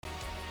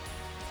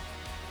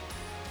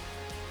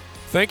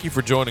Thank you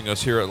for joining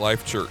us here at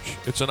Life Church.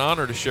 It's an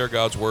honor to share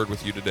God's Word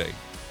with you today.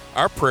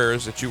 Our prayer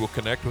is that you will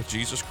connect with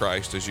Jesus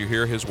Christ as you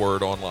hear His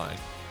Word online.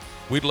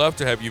 We'd love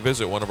to have you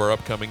visit one of our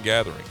upcoming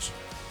gatherings.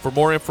 For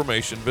more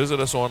information, visit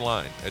us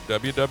online at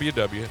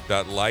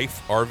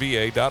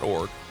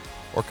www.liferva.org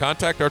or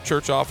contact our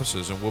church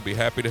offices and we'll be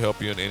happy to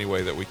help you in any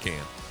way that we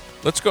can.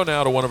 Let's go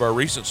now to one of our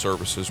recent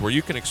services where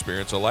you can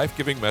experience a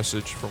life-giving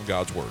message from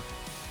God's Word.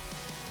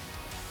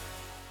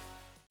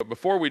 But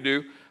before we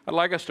do, I'd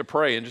like us to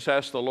pray and just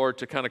ask the Lord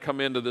to kind of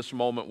come into this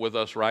moment with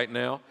us right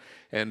now,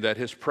 and that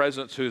His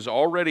presence, who's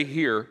already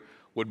here,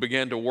 would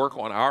begin to work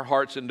on our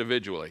hearts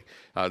individually.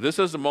 This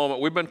is the moment,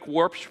 we've been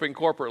worshiping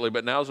corporately,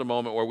 but now's the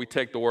moment where we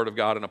take the Word of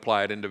God and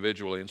apply it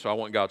individually. And so I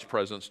want God's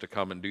presence to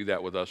come and do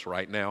that with us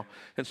right now.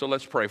 And so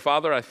let's pray.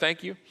 Father, I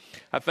thank you.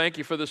 I thank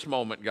you for this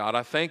moment, God.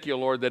 I thank you,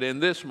 Lord, that in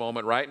this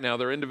moment right now,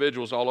 there are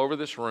individuals all over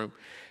this room.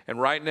 And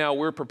right now,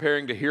 we're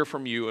preparing to hear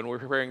from you, and we're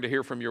preparing to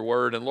hear from your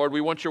word. And Lord, we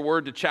want your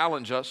word to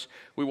challenge us.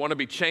 We want to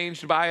be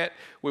changed by it.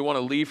 We want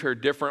to leave here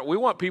different. We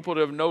want people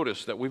to have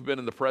noticed that we've been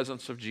in the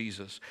presence of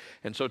Jesus.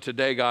 And so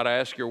today, God, I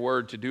ask your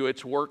word to do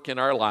its work in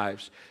our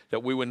lives,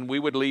 that when we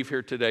would leave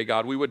here today,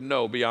 God, we would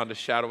know beyond a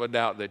shadow of a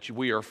doubt that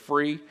we are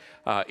free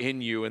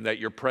in you and that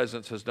your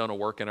presence has done a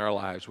work in our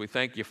lives. We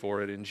thank you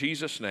for it. In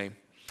Jesus' name,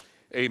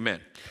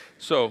 amen.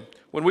 So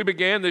when we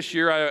began this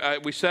year,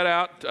 we set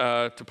out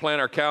to plan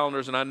our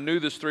calendars, and I knew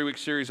this 3-week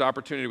series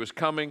opportunity was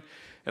coming,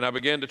 and I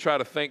began to try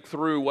to think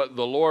through what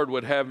the Lord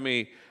would have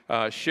me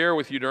share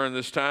with you during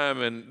this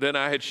time. And then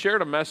I had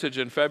shared a message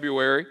in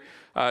February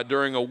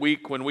during a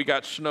week when we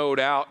got snowed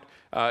out.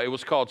 It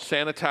was called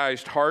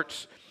Sanitized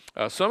Hearts.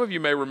 Some of you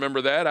may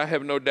remember that. I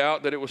have no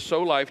doubt that it was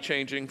so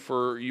life-changing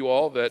for you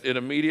all that it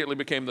immediately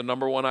became the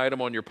number one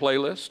item on your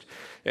playlist,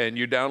 and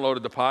you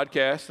downloaded the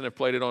podcast and have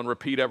played it on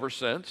repeat ever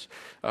since,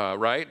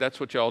 right?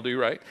 That's what y'all do,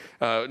 right?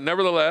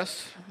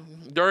 Nevertheless,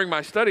 during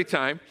my study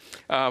time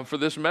for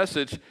this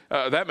message,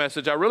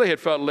 I really had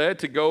felt led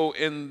to go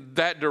in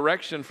that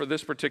direction for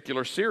this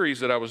particular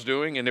series that I was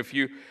doing. And if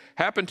you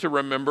happen to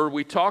remember,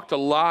 we talked a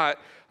lot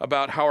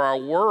about how our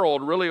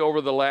world really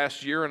over the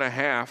last year and a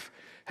half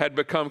had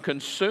become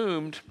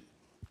consumed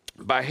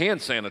by hand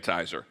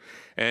sanitizer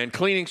and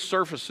cleaning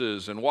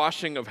surfaces and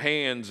washing of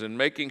hands and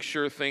making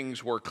sure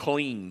things were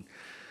clean.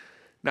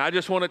 Now, I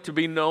just want it to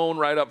be known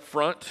right up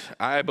front,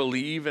 I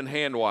believe in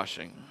hand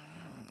washing.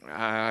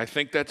 I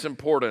think that's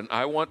important.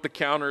 I want the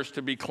counters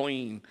to be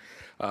clean.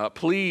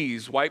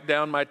 Please wipe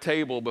down my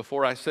table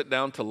before I sit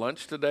down to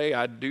lunch today.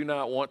 I do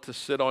not want to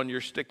sit on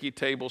your sticky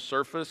table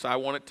surface. I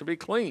want it to be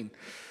clean.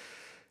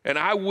 And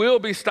I will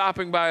be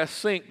stopping by a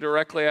sink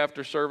directly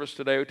after service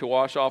today to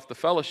wash off the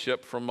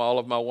fellowship from all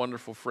of my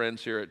wonderful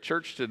friends here at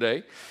church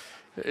today.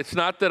 It's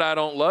not that I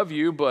don't love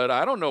you, but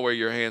I don't know where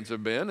your hands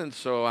have been, and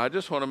so I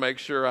just want to make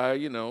sure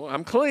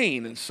I'm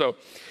clean. And so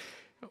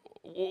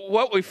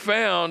what we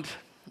found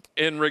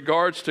in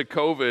regards to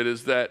COVID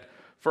is that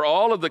for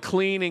all of the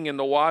cleaning and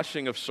the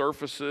washing of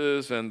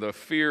surfaces and the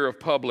fear of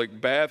public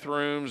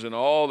bathrooms and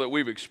all that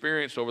we've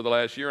experienced over the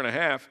last year and a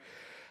half,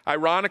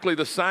 ironically,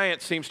 the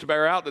science seems to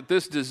bear out that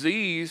this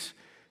disease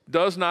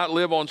does not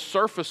live on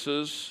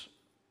surfaces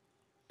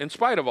in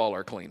spite of all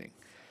our cleaning.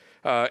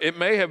 It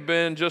may have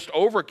been just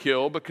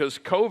overkill because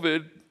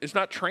COVID is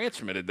not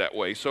transmitted that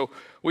way. So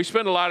we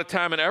spend a lot of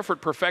time and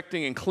effort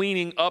perfecting and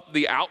cleaning up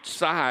the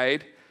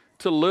outside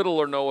to little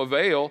or no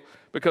avail,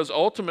 because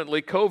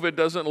ultimately COVID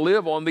doesn't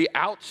live on the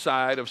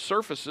outside of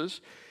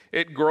surfaces.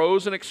 It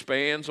grows and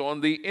expands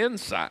on the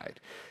inside.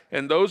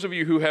 And those of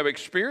you who have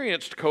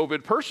experienced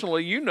COVID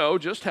personally, you know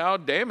just how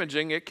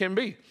damaging it can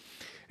be.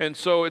 And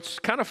so it's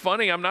kind of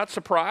funny. I'm not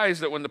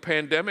surprised that when the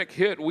pandemic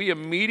hit, we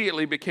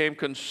immediately became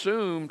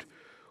consumed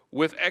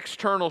with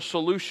external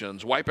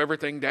solutions. Wipe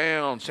everything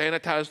down,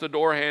 sanitize the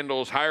door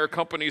handles, hire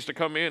companies to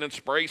come in and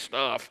spray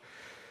stuff.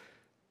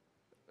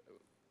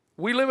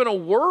 We live in a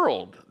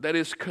world that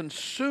is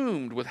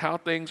consumed with how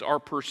things are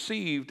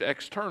perceived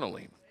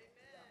externally.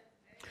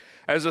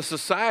 As a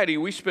society,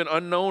 we spend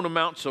unknown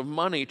amounts of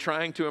money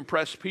trying to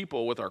impress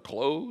people with our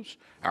clothes,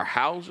 our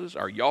houses,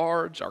 our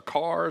yards, our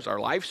cars, our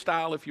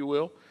lifestyle, if you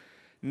will,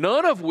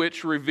 none of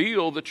which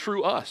reveal the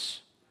true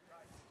us.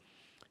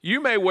 You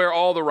may wear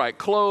all the right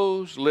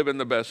clothes, live in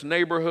the best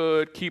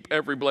neighborhood, keep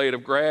every blade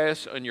of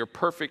grass in your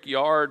perfect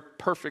yard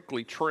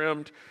perfectly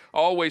trimmed,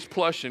 always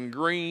plush and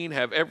green,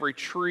 have every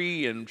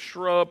tree and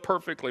shrub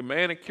perfectly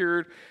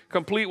manicured,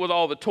 complete with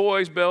all the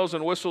toys, bells,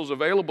 and whistles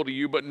available to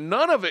you, but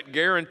none of it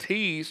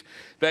guarantees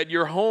that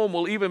your home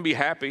will even be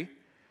happy,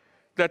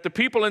 that the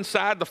people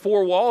inside the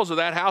four walls of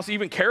that house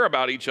even care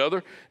about each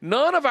other.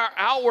 None of our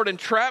outward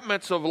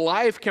entrapments of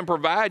life can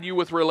provide you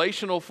with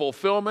relational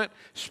fulfillment,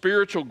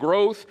 spiritual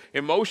growth,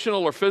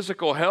 emotional or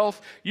physical health.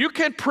 You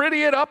can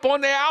pretty it up on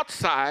the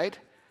outside,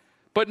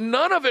 but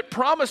none of it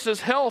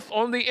promises health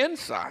on the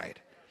inside.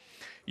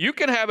 You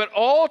can have it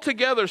all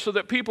together so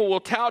that people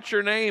will tout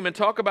your name and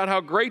talk about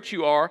how great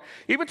you are,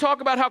 even talk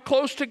about how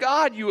close to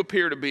God you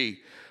appear to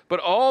be.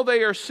 But all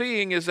they are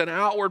seeing is an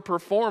outward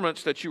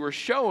performance that you are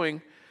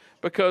showing,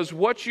 because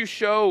what you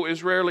show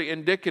is rarely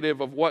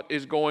indicative of what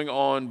is going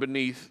on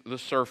beneath the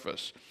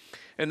surface.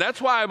 And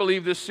that's why I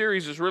believe this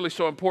series is really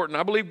so important.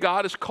 I believe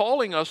God is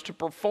calling us to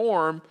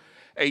perform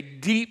a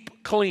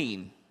deep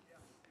clean.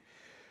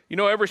 You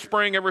know, every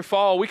spring, every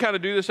fall, we kind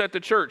of do this at the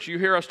church. You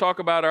hear us talk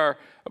about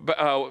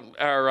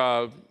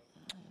our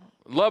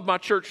Love My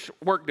Church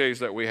work days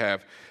that we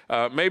have.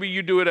 Maybe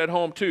you do it at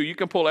home too. You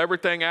can pull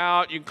everything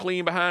out. You can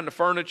clean behind the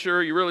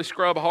furniture. You really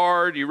scrub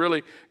hard. You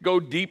really go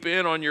deep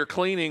in on your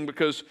cleaning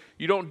because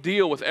you don't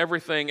deal with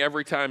everything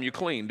every time you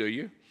clean, do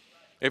you?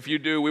 If you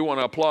do, we want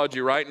to applaud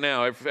you right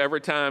now. If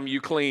every time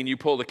you clean, you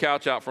pull the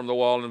couch out from the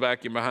wall and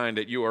vacuum behind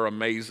it, you are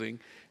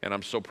amazing, and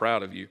I'm so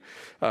proud of you.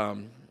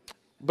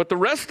 But the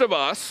rest of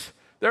us,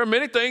 there are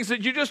many things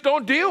that you just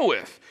don't deal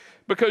with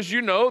because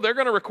you know they're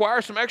going to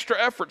require some extra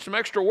effort, some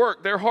extra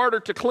work. They're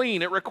harder to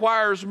clean. It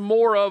requires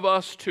more of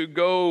us to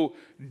go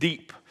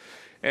deep.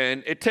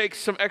 And it takes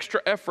some extra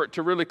effort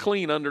to really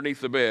clean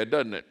underneath the bed,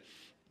 doesn't it?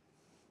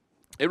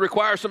 It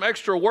requires some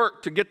extra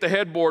work to get the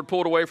headboard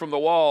pulled away from the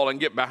wall and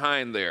get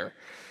behind there.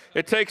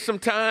 It takes some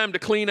time to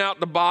clean out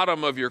the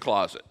bottom of your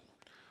closet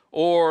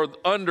or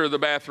under the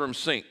bathroom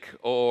sink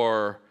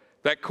or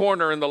that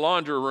corner in the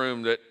laundry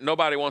room that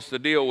nobody wants to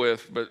deal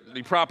with, but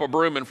you prop a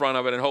broom in front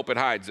of it and hope it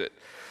hides it.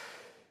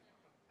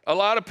 A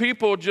lot of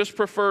people just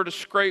prefer to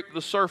scrape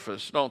the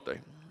surface, don't they?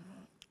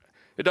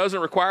 It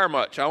doesn't require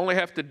much. I only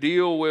have to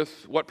deal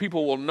with what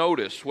people will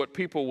notice, what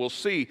people will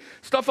see.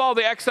 Stuff all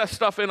the excess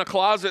stuff in a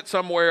closet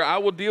somewhere. I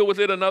will deal with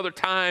it another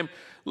time.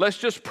 Let's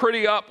just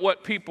pretty up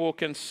what people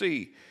can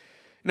see.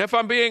 And if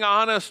I'm being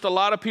honest, a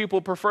lot of people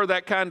prefer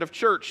that kind of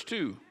church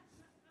too.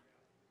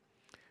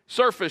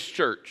 Surface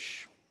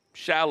church,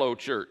 shallow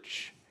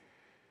church.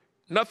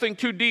 Nothing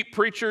too deep,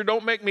 preacher.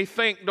 Don't make me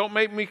think. Don't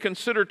make me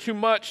consider too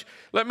much.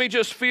 Let me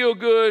just feel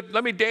good.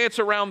 Let me dance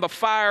around the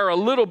fire a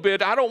little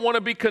bit. I don't want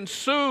to be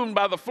consumed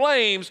by the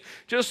flames.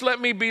 Just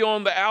let me be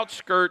on the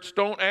outskirts.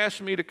 Don't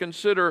ask me to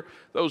consider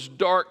those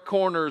dark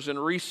corners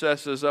and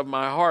recesses of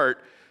my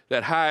heart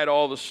that hide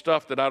all the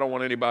stuff that I don't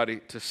want anybody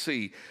to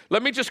see.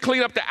 Let me just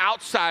clean up the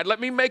outside. Let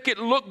me make it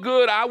look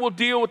good. I will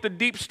deal with the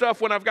deep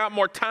stuff when I've got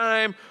more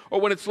time or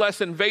when it's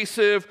less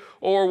invasive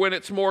or when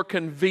it's more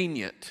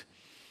convenient.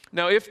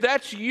 Now, if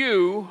that's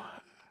you,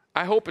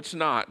 I hope it's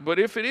not. But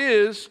if it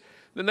is,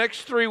 the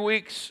next 3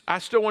 weeks, I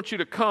still want you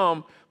to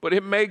come, but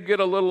it may get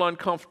a little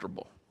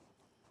uncomfortable.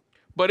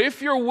 But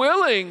if you're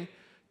willing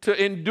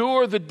to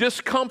endure the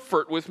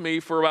discomfort with me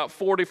for about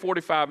 40,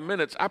 45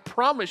 minutes, I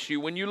promise you,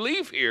 when you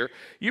leave here,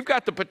 you've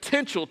got the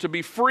potential to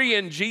be free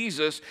in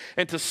Jesus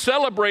and to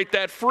celebrate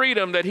that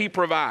freedom that He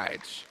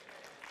provides.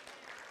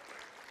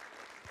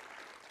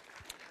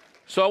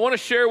 So I want to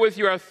share with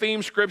you our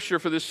theme scripture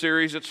for this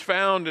series. It's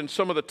found in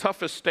some of the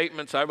toughest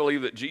statements I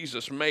believe that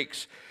Jesus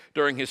makes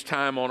during His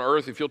time on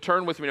earth. If you'll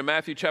turn with me to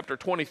Matthew chapter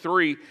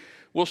 23,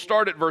 we'll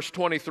start at verse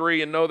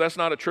 23, and no, that's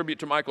not a tribute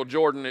to Michael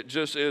Jordan. It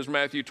just is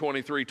Matthew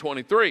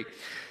 23:23.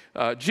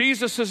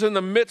 Jesus is in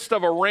the midst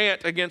of a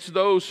rant against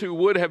those who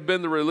would have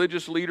been the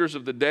religious leaders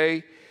of the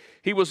day.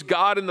 He was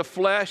God in the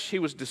flesh. He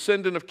was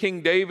descendant of King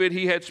David.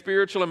 He had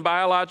spiritual and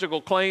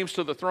biological claims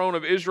to the throne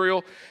of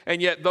Israel,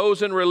 and yet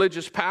those in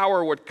religious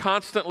power were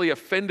constantly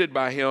offended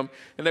by Him,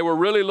 and they were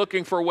really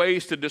looking for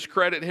ways to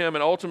discredit Him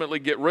and ultimately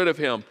get rid of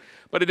Him.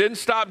 But it didn't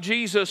stop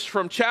Jesus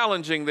from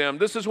challenging them.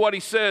 This is what He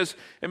says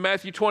in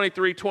Matthew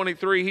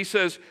 23:23. He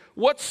says,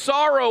 "What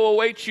sorrow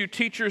awaits you,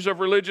 teachers of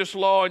religious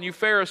law, and you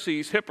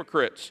Pharisees,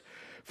 hypocrites!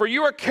 For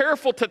you are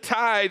careful to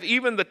tithe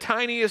even the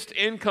tiniest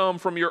income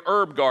from your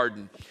herb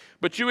garden,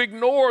 but you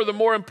ignore the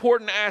more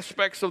important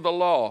aspects of the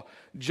law,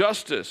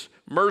 justice,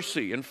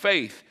 mercy, and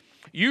faith.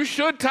 You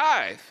should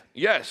tithe,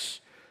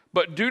 yes,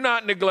 but do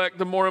not neglect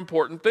the more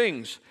important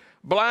things.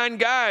 Blind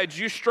guides,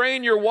 you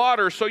strain your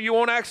water so you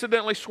won't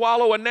accidentally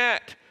swallow a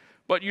gnat,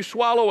 but you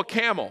swallow a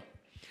camel.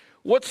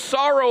 What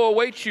sorrow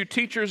awaits you,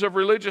 teachers of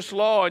religious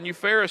law, and you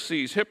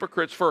Pharisees,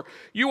 hypocrites, for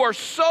you are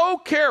so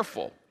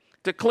careful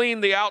to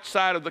clean the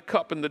outside of the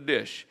cup and the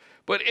dish,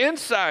 but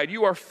inside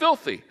you are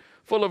filthy,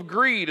 full of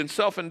greed and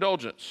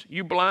self-indulgence.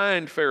 You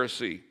blind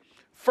Pharisee,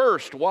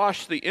 first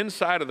wash the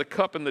inside of the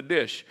cup and the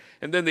dish,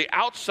 and then the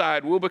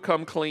outside will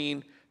become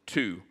clean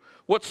too.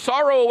 What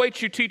sorrow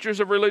awaits you,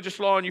 teachers of religious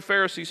law, and you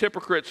Pharisees,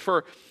 hypocrites,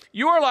 for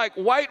you are like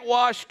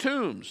whitewashed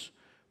tombs,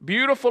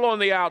 beautiful on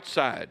the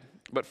outside,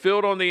 but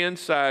filled on the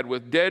inside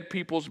with dead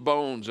people's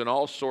bones and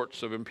all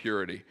sorts of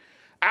impurity.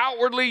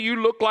 Outwardly you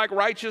look like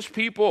righteous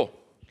people,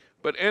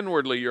 but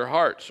inwardly your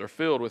hearts are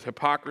filled with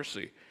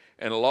hypocrisy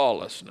and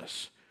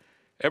lawlessness."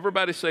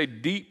 Everybody say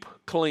deep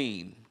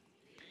clean.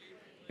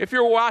 If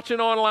you're watching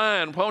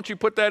online, why don't you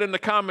put that in the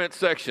comment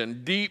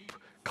section? Deep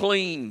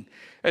clean.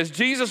 As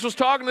Jesus was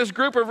talking to this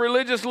group of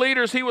religious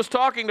leaders, He was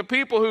talking to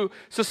people who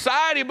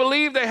society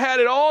believed they had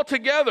it all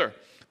together.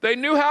 They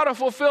knew how to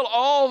fulfill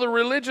all the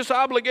religious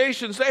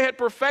obligations. They had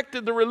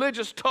perfected the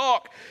religious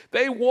talk.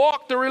 They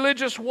walked the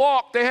religious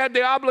walk. They had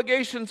the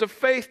obligations of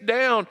faith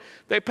down.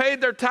 They paid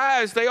their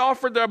tithes. They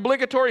offered their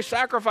obligatory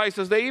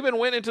sacrifices. They even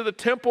went into the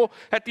temple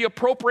at the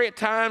appropriate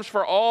times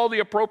for all the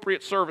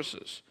appropriate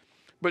services.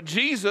 But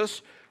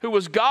Jesus who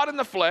was God in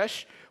the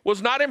flesh,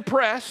 was not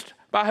impressed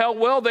by how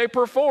well they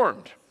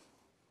performed,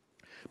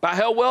 by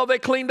how well they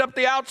cleaned up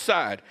the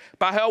outside,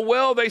 by how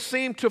well they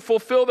seemed to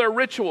fulfill their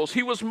rituals.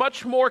 He was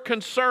much more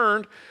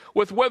concerned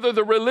with whether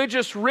the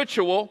religious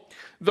ritual,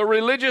 the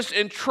religious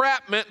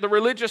entrapment, the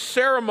religious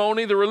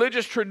ceremony, the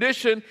religious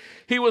tradition,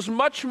 he was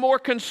much more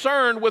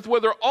concerned with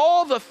whether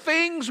all the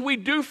things we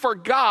do for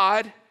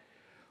God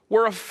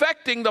were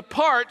affecting the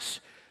parts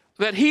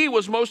that he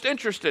was most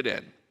interested in.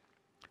 I'm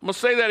going to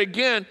say that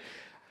again.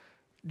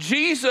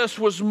 Jesus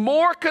was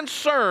more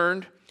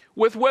concerned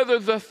with whether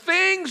the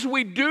things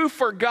we do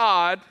for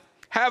God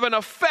have an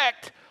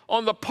effect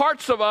on the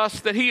parts of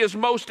us that he is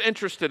most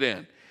interested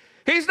in.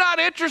 He's not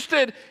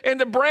interested in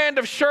the brand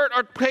of shirt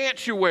or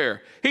pants you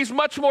wear. He's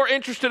much more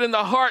interested in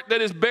the heart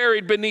that is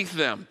buried beneath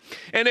them.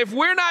 And if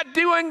we're not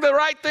doing the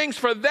right things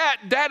for that,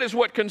 that is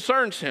what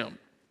concerns him.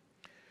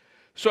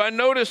 So I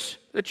notice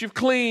that you've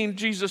cleaned,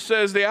 Jesus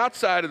says, the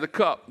outside of the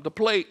cup, the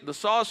plate, the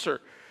saucer.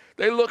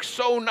 They look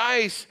so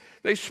nice.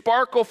 They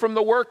sparkle from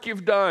the work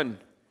you've done.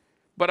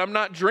 But I'm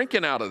not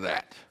drinking out of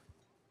that.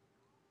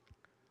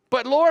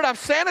 But Lord, I've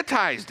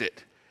sanitized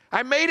it.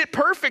 I made it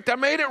perfect. I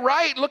made it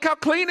right. Look how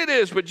clean it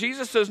is. But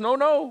Jesus says,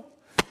 no.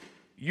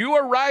 You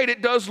are right.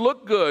 It does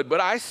look good, but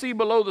I see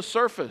below the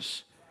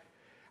surface.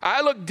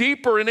 I look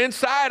deeper, and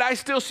inside I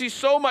still see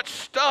so much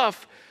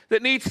stuff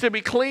that needs to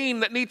be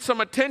cleaned, that needs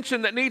some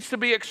attention, that needs to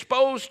be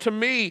exposed to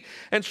me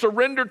and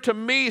surrendered to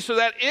me so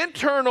that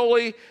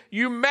internally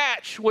you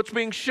match what's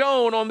being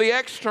shown on the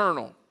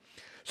external.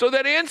 So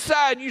that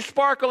inside you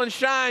sparkle and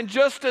shine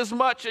just as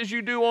much as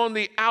you do on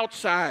the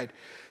outside.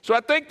 So I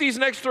think these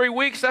next 3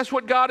 weeks, that's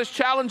what God is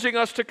challenging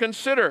us to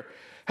consider.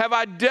 Have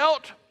I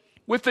dealt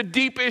with the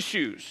deep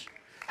issues?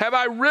 Have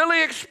I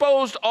really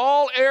exposed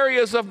all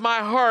areas of my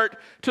heart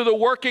to the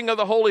working of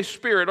the Holy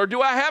Spirit? Or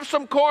do I have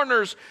some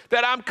corners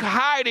that I'm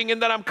hiding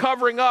and that I'm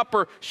covering up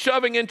or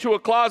shoving into a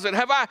closet?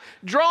 Have I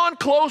drawn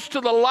close to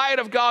the light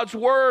of God's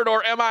Word,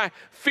 or am I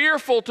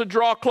fearful to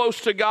draw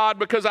close to God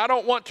because I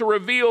don't want to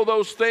reveal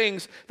those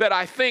things that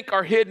I think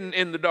are hidden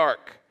in the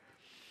dark?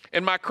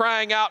 Am I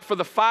crying out for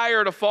the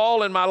fire to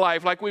fall in my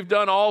life like we've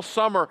done all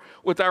summer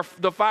with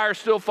the Fire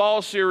Still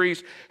Falls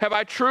series? Have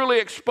I truly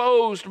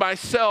exposed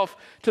myself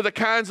to the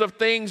kinds of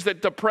things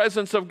that the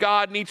presence of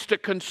God needs to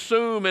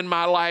consume in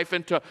my life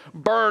and to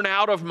burn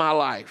out of my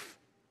life?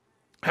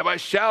 Have I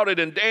shouted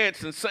and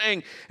danced and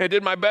sang and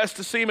did my best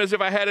to seem as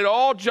if I had it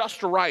all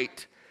just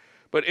right?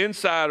 But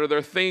inside are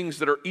there things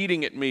that are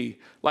eating at me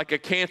like a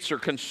cancer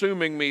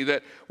consuming me,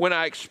 that when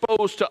I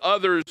expose to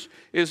others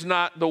is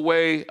not the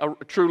way,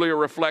 truly a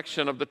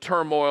reflection of the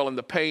turmoil and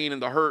the pain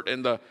and the hurt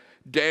and the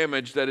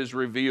damage that is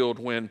revealed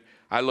when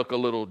I look a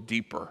little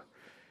deeper,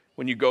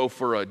 when you go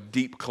for a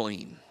deep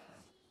clean.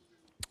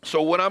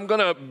 So what I'm going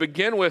to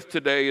begin with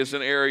today is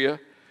an area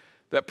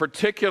that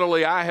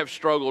particularly I have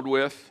struggled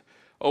with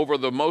over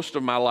the most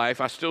of my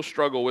life. I still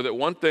struggle with it.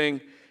 One thing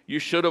you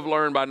should have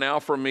learned by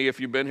now from me, if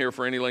you've been here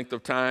for any length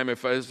of time,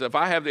 if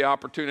I have the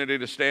opportunity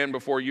to stand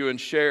before you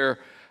and share,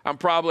 I'm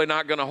probably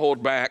not going to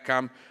hold back.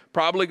 I'm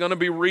probably going to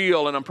be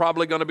real, and I'm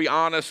probably going to be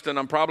honest, and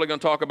I'm probably going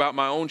to talk about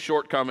my own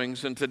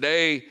shortcomings. And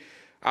today,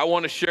 I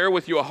want to share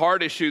with you a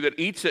heart issue that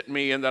eats at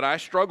me and that I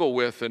struggle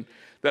with, and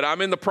that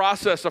I'm in the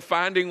process of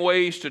finding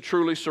ways to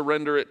truly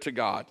surrender it to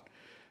God.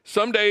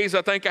 Some days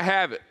I think I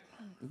have it,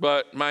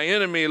 but my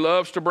enemy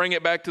loves to bring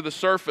it back to the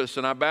surface,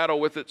 and I battle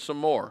with it some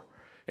more.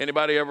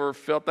 Anybody ever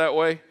felt that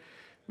way?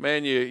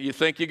 Man, you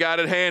think you got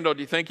it handled,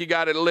 you think you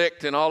got it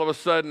licked, and all of a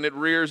sudden it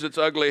rears its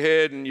ugly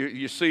head, and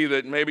you see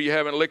that maybe you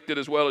haven't licked it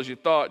as well as you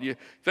thought. You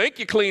think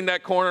you cleaned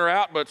that corner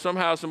out, but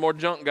somehow some more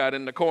junk got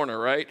in the corner,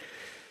 right?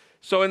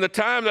 So in the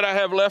time that I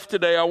have left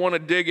today, I want to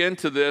dig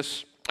into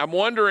this. I'm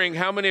wondering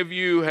how many of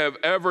you have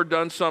ever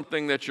done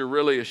something that you're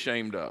really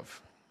ashamed of?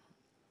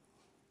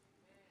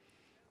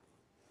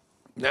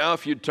 Now,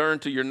 if you'd turn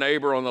to your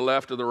neighbor on the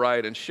left or the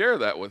right and share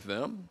that with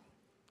them.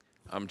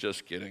 I'm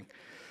just kidding.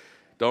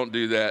 Don't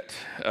do that.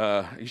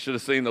 You should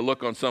have seen the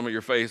look on some of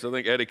your face. I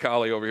think Eddie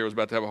Colley over here was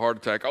about to have a heart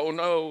attack. Oh,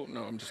 no,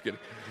 I'm just kidding.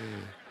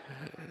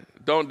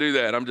 Don't do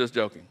that. I'm just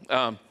joking.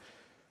 I'm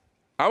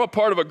a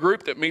part of a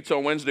group that meets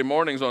on Wednesday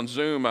mornings on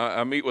Zoom.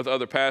 I meet with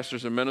other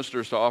pastors and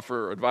ministers to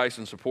offer advice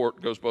and support.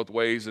 It goes both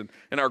ways. And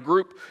in our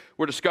group,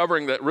 we're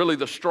discovering that really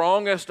the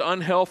strongest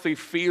unhealthy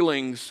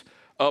feelings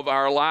of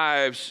our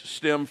lives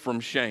stem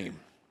from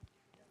shame.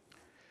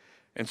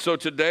 And so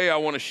today I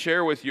want to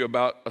share with you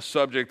about a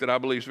subject that I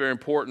believe is very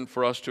important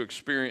for us to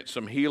experience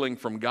some healing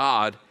from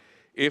God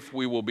if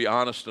we will be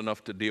honest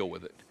enough to deal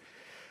with it.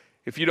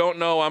 If you don't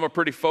know, I'm a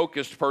pretty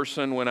focused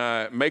person. When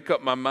I make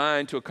up my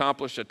mind to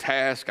accomplish a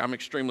task, I'm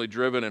extremely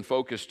driven and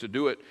focused to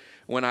do it.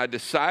 When I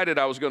decided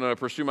I was going to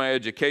pursue my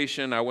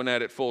education, I went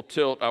at it full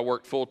tilt. I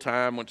worked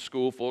full-time, went to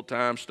school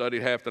full-time,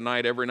 studied half the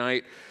night every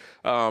night.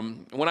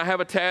 When I have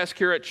a task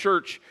here at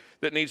church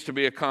that needs to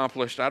be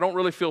accomplished, I don't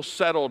really feel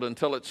settled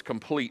until it's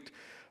complete.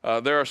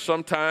 There are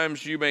some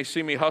times you may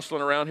see me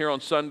hustling around here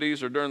on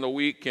Sundays or during the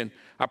week, and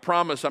I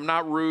promise I'm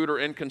not rude or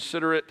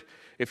inconsiderate.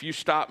 if you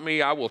stop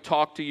me, I will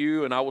talk to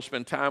you and I will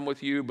spend time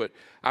with you. But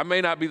I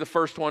may not be the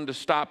first one to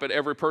stop at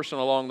every person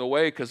along the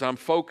way because I'm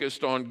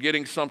focused on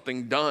getting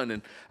something done.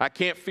 And I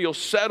can't feel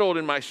settled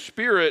in my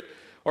spirit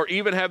or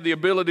even have the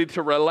ability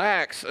to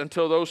relax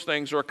until those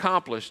things are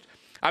accomplished.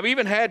 I've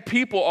even had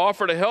people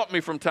offer to help me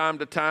from time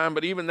to time,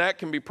 but even that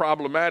can be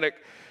problematic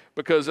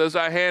because as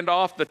I hand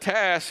off the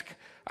task,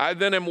 I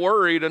then am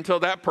worried until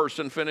that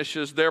person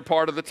finishes their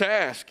part of the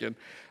task. And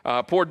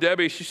poor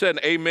Debbie, she said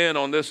an amen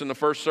on this in the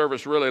first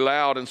service really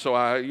loud, and so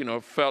I,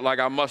 felt like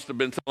I must have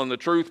been telling the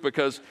truth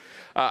because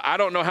I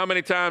don't know how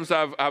many times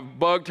I've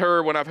bugged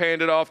her when I've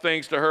handed off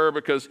things to her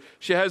because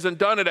she hasn't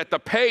done it at the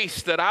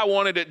pace that I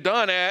wanted it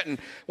done at. And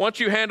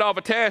once you hand off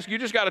a task, you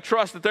just got to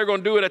trust that they're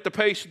going to do it at the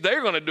pace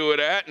they're going to do it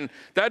at, and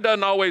that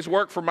doesn't always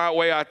work for my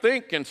way I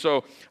think. And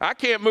so I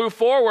can't move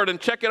forward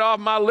and check it off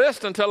my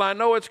list until I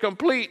know it's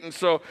complete. And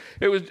so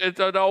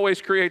it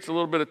always creates a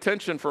little bit of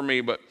tension for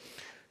me. But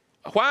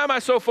why am I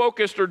so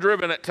focused or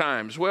driven at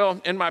times?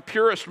 Well, in my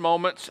purest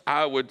moments,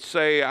 I would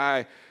say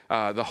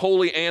the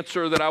holy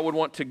answer that I would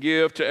want to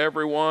give to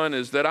everyone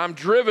is that I'm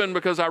driven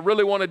because I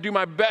really want to do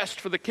my best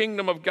for the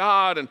kingdom of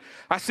God. And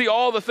I see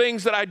all the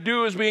things that I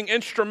do as being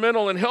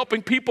instrumental in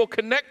helping people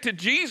connect to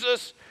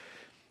Jesus.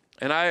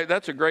 And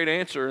that's a great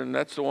answer, and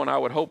that's the one I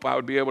would hope I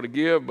would be able to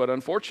give. But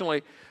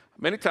unfortunately,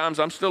 many times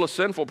I'm still a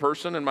sinful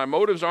person and my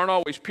motives aren't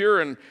always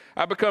pure, and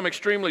I become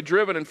extremely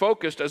driven and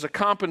focused as a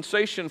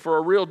compensation for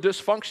a real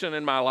dysfunction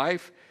in my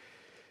life,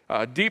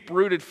 a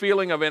deep-rooted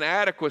feeling of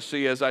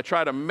inadequacy as I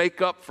try to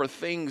make up for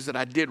things that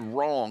I did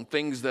wrong,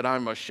 things that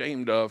I'm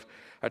ashamed of.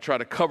 I try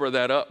to cover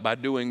that up by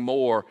doing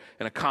more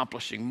and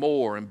accomplishing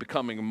more and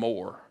becoming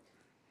more.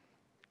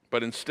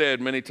 But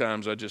instead, many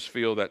times I just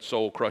feel that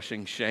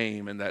soul-crushing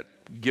shame and that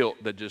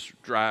guilt that just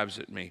drives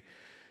at me.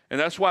 And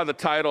that's why the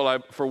title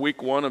for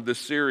week 1 of this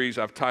series,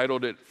 I've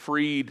titled it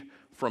Freed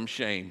from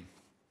Shame.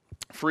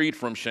 Freed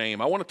from shame.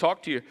 I want to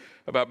talk to you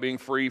about being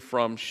free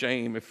from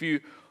shame. If you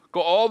go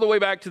all the way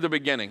back to the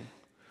beginning,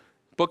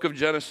 book of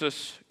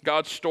Genesis,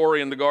 God's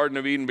story in the Garden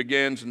of Eden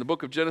begins. In the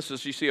book of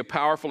Genesis, you see a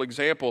powerful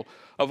example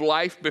of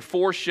life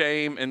before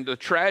shame and the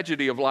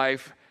tragedy of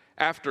life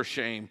after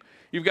shame.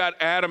 You've got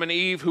Adam and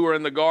Eve who are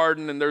in the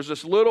garden, and there's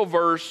this little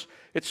verse.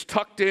 It's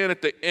tucked in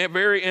at the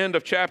very end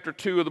of chapter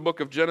 2 of the book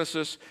of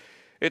Genesis.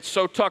 It's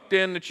so tucked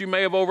in that you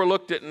may have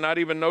overlooked it and not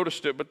even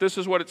noticed it, but this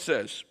is what it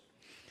says.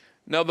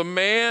 Now the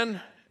man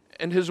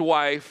and his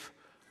wife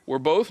were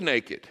both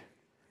naked.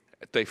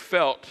 They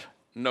felt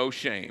no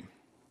shame.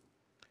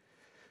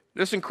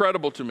 This is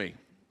incredible to me.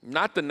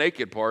 Not the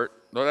naked part,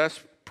 though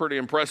that's pretty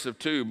impressive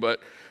too, but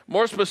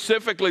more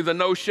specifically the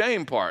no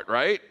shame part,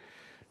 right?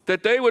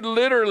 That they would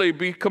literally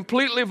be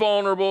completely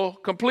vulnerable,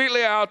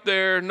 completely out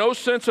there, no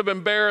sense of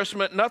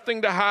embarrassment,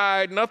 nothing to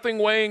hide, nothing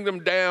weighing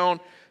them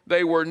down.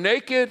 They were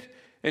naked,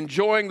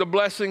 enjoying the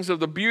blessings of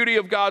the beauty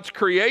of God's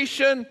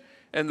creation,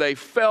 and they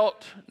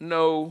felt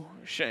no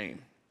shame.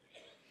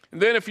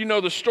 And then if you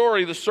know the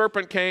story, the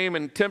serpent came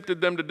and tempted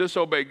them to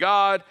disobey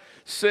God.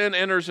 Sin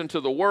enters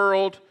into the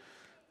world.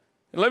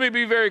 And let me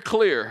be very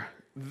clear.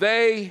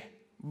 They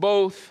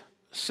both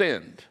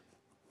sinned.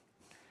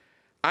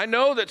 I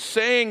know that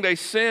saying they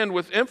sinned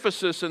with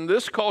emphasis in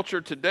this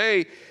culture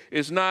today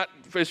is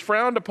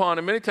frowned upon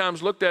and many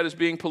times looked at as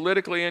being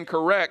politically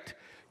incorrect.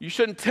 You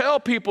shouldn't tell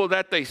people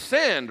that they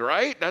sinned,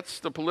 right? That's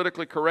the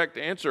politically correct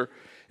answer.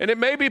 And it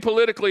may be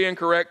politically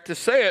incorrect to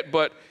say it,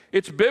 but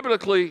it's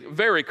biblically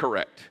very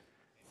correct.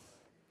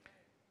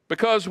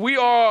 Because we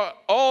are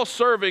all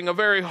serving a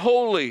very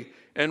holy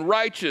and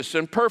righteous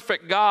and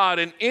perfect God,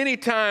 and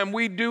anytime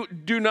we do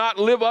not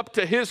live up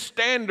to His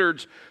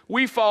standards,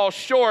 we fall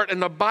short,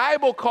 and the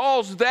Bible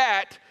calls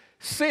that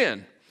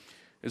sin.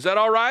 Is that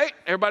all right?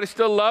 Everybody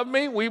still love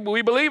me? We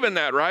believe in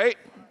that, right?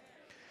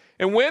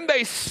 And when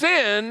they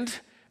sinned,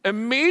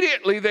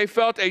 immediately they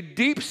felt a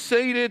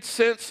deep-seated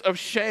sense of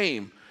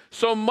shame,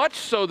 so much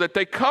so that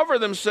they cover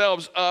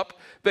themselves up.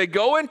 They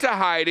go into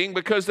hiding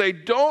because they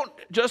don't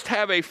just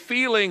have a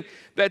feeling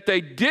that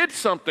they did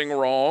something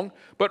wrong,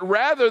 but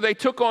rather they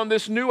took on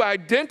this new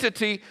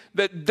identity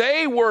that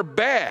they were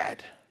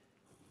bad.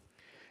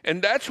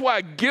 And that's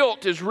why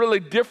guilt is really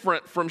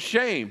different from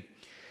shame.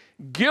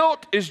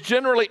 Guilt is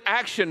generally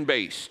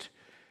action-based.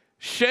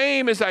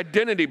 Shame is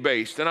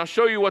identity-based, and I'll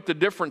show you what the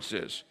difference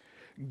is.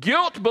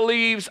 Guilt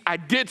believes I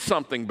did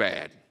something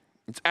bad.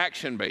 It's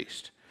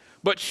action-based.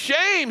 But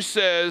shame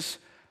says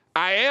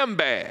I am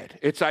bad.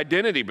 It's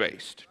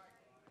identity-based.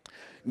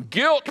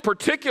 Guilt,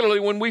 particularly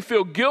when we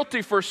feel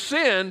guilty for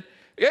sin,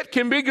 it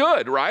can be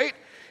good, right?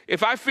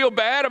 If I feel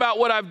bad about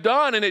what I've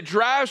done and it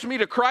drives me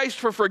to Christ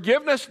for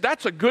forgiveness,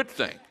 that's a good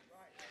thing.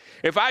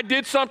 If I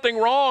did something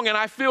wrong and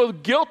I feel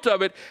guilt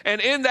of it, and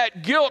in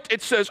that guilt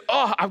it says,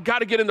 oh, I've got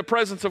to get in the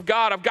presence of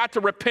God, I've got to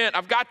repent,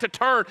 I've got to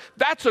turn,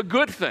 that's a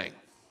good thing.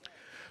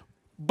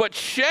 But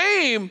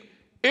shame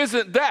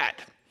isn't that.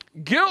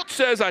 Guilt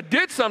says I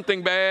did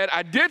something bad,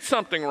 I did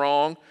something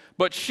wrong,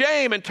 but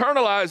shame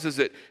internalizes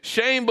it.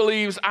 Shame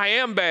believes I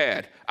am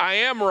bad, I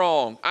am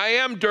wrong, I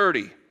am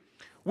dirty.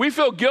 We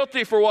feel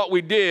guilty for what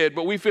we did,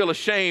 but we feel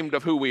ashamed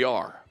of who we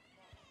are.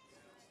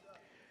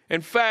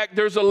 In fact,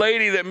 there's a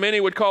lady that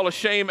many would call a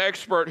shame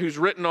expert who's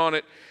written on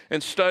it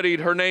and studied.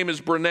 Her name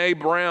is Brené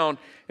Brown,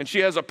 and she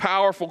has a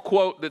powerful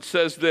quote that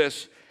says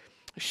this: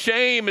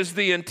 "Shame is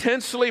the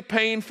intensely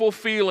painful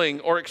feeling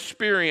or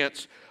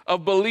experience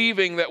of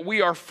believing that we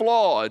are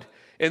flawed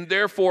and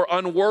therefore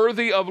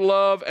unworthy of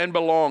love and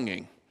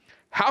belonging."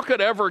 How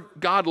could ever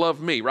God love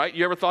me, right?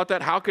 You ever thought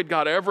that? How could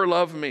God ever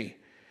love me?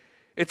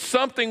 It's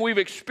something we've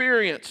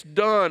experienced,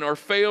 done, or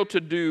failed to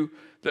do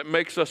that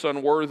makes us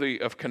unworthy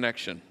of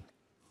connection.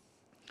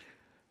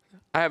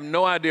 I have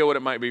no idea what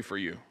it might be for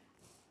you.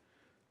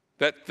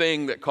 That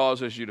thing that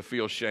causes you to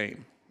feel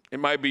shame. It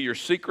might be your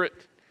secret.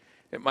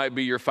 It might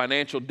be your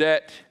financial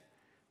debt,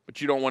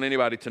 but you don't want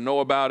anybody to know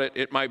about it.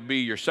 It might be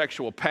your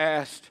sexual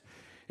past.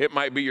 It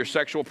might be your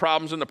sexual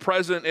problems in the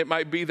present. It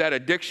might be that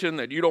addiction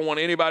that you don't want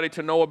anybody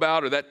to know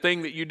about, or that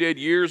thing that you did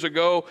years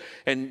ago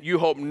and you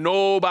hope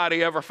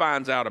nobody ever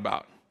finds out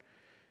about.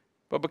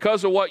 But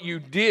because of what you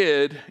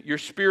did, your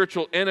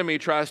spiritual enemy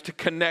tries to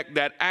connect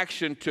that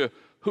action to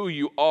who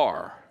you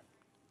are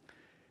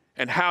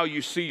and how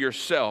you see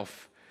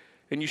yourself.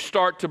 And you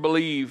start to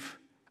believe,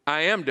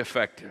 I am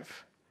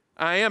defective.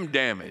 I am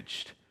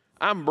damaged.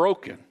 I'm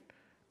broken.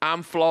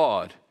 I'm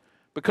flawed.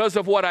 Because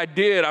of what I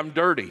did, I'm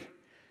dirty.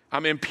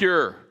 I'm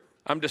impure.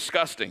 I'm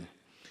disgusting.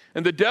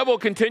 And the devil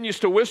continues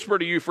to whisper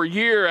to you for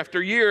year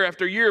after year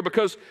after year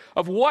because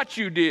of what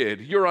you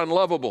did. You're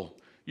unlovable.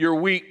 You're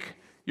weak.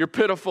 You're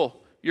pitiful.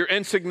 You're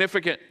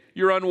insignificant.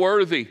 You're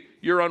unworthy.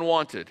 You're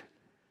unwanted.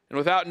 And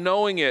without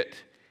knowing it,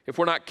 if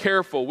we're not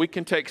careful, we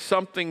can take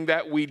something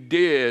that we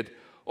did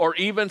or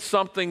even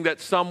something that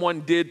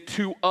someone did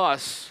to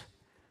us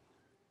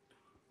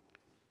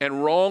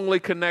and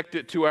wrongly connect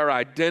it to our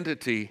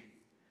identity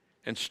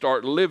and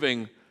start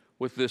living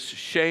with this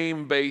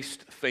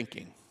shame-based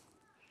thinking.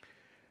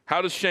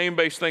 How does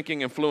shame-based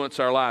thinking influence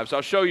our lives?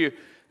 I'll show you.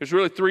 There's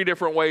really three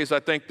different ways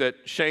I think that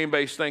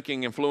shame-based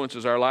thinking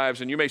influences our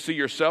lives, and you may see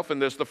yourself in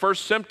this. The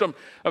first symptom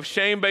of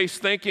shame-based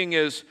thinking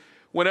is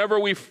whenever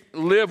we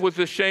live with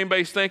this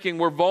shame-based thinking,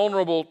 we're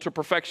vulnerable to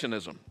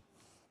perfectionism.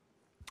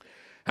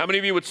 How many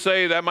of you would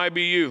say that might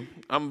be you?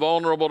 I'm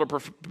vulnerable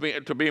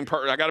to being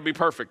perfect. I got to be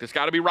perfect. It's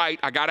got to be right.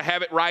 I got to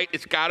have it right.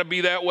 It's got to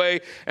be that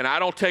way, and I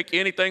don't take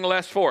anything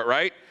less for it,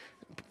 right?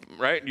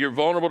 Right? You're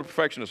vulnerable to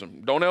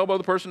perfectionism. Don't elbow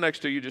the person next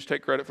to you. Just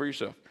take credit for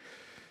yourself.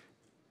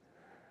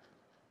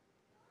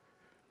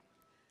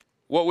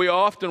 What we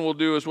often will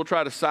do is we'll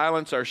try to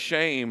silence our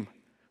shame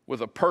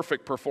with a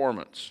perfect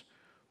performance.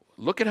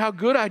 Look at how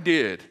good I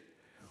did.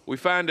 We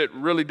find it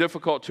really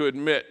difficult to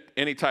admit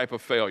any type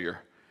of failure.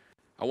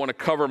 I want to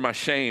cover my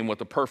shame with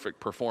a perfect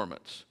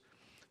performance.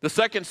 The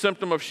second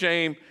symptom of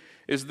shame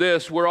is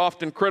this: we're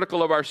often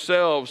critical of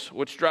ourselves,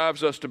 which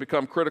drives us to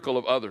become critical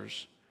of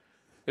others.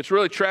 It's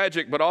really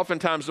tragic, but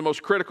oftentimes the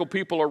most critical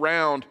people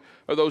around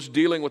are those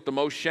dealing with the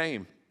most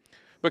shame,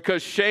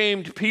 because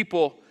shamed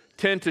people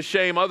tend to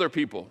shame other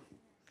people.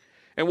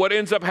 And what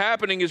ends up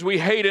happening is we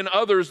hate in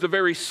others the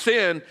very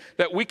sin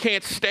that we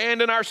can't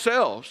stand in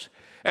ourselves.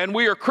 And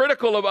we are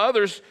critical of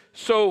others,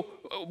 so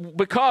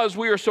because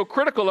we are so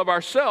critical of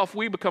ourselves,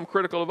 we become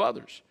critical of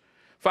others.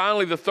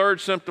 Finally, the third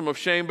symptom of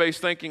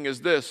shame-based thinking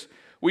is this: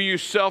 we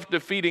use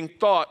self-defeating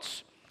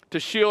thoughts to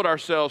shield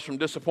ourselves from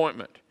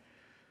disappointment.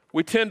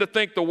 We tend to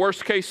think the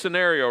worst-case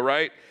scenario,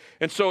 right?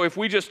 And so if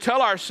we just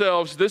tell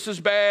ourselves this is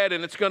bad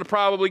and it's going to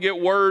probably get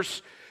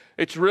worse,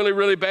 it's really,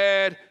 really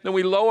bad, then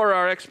we lower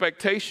our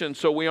expectations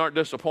so we aren't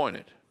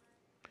disappointed.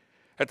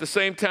 At the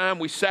same time,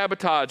 we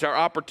sabotage our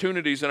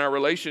opportunities and our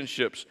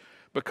relationships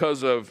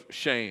because of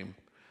shame.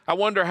 I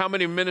wonder how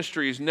many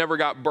ministries never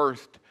got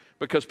birthed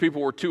because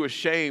people were too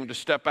ashamed to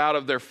step out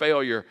of their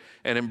failure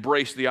and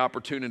embrace the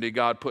opportunity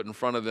God put in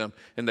front of them,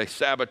 and they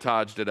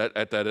sabotaged it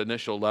at that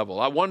initial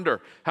level. I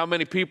wonder how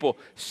many people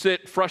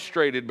sit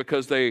frustrated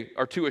because they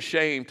are too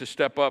ashamed to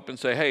step up and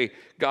say, hey,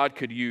 God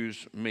could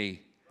use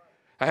me.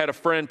 I had a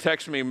friend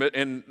text me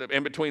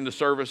in between the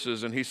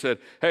services, and he said,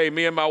 hey,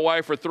 me and my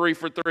wife are 3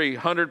 for 3,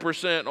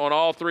 100% on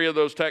all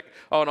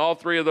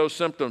three of those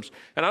symptoms.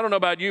 And I don't know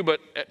about you, but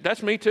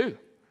that's me too.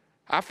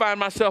 I find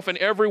myself in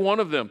every one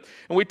of them.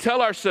 And we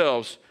tell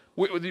ourselves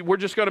we're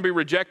just going to be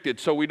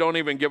rejected, so we don't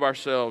even give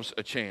ourselves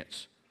a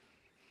chance.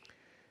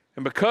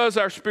 And because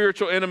our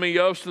spiritual enemy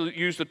loves to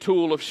use the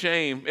tool of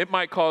shame, it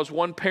might cause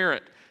one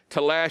parent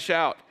to lash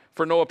out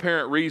for no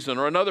apparent reason,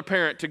 or another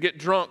parent to get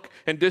drunk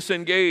and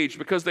disengage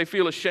because they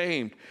feel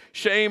ashamed.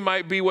 Shame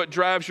might be what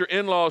drives your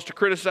in-laws to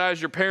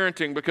criticize your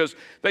parenting because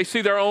they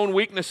see their own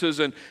weaknesses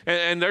and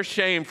their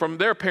shame from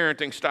their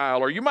parenting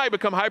style. Or you might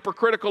become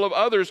hypercritical of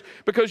others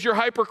because you're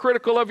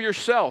hypercritical of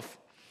yourself.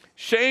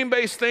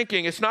 Shame-based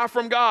thinking, it's not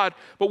from God,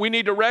 but we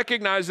need to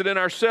recognize it in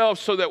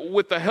ourselves so that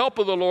with the help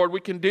of the Lord, we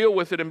can deal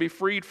with it and be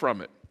freed from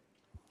it.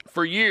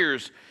 For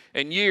years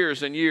and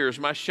years and years,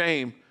 my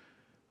shame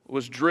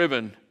was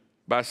driven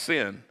by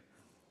sin.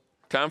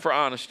 Time for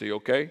honesty,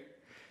 okay?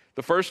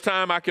 The first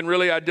time I can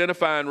really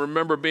identify and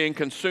remember being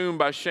consumed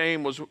by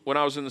shame was when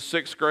I was in the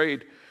 6th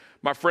grade.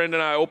 My friend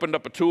and I opened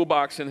up a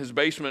toolbox in his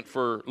basement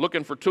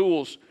looking for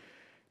tools,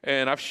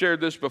 And I've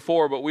shared this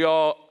before, but we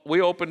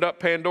opened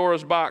up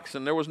Pandora's box,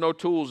 and there was no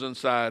tools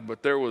inside,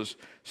 but there was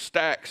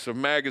stacks of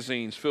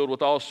magazines filled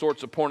with all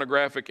sorts of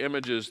pornographic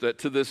images that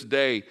to this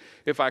day,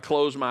 if I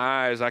close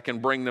my eyes, I can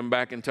bring them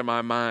back into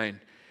my mind.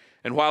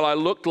 And while I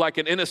looked like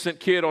an innocent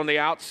kid on the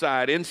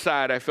outside,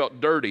 inside I felt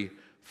dirty,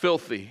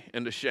 filthy,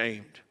 and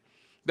ashamed.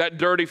 That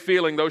dirty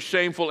feeling, those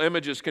shameful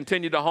images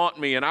continued to haunt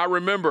me. And I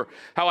remember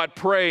how I'd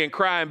pray and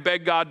cry and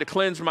beg God to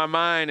cleanse my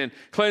mind and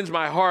cleanse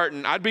my heart.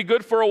 And I'd be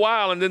good for a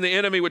while, and then the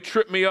enemy would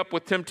trip me up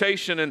with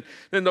temptation. And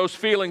then those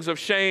feelings of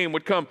shame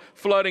would come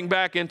flooding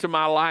back into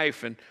my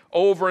life. And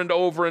over and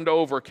over and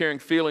over, carrying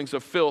feelings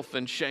of filth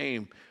and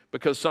shame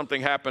because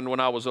something happened when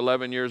I was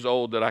 11 years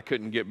old that I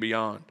couldn't get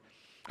beyond.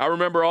 I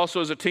remember also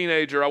as a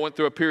teenager, I went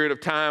through a period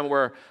of time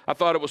where I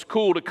thought it was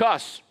cool to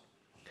cuss,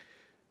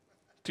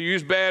 to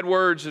use bad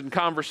words in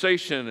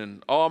conversation,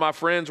 and all my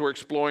friends were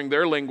exploring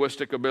their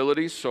linguistic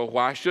abilities, so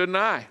why shouldn't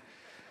I?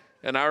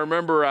 And I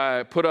remember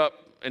I put up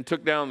and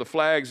took down the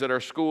flags at our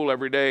school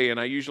every day, and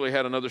I usually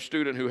had another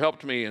student who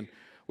helped me, and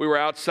we were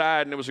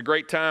outside, and it was a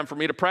great time for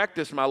me to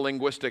practice my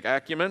linguistic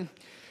acumen.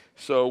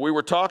 So we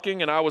were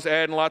talking, and I was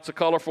adding lots of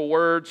colorful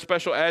words,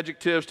 special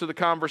adjectives to the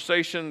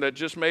conversation that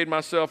just made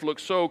myself look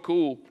so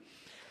cool.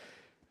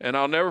 And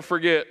I'll never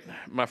forget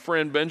my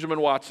friend Benjamin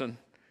Watson.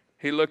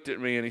 He looked at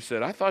me and he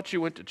said, "I thought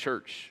you went to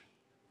church.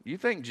 You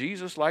think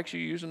Jesus likes you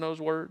using those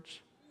words?"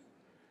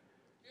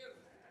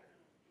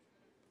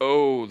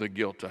 Oh, the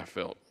guilt I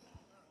felt.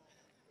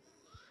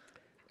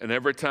 And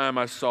every time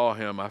I saw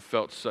him, I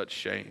felt such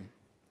shame.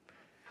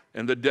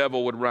 And the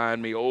devil would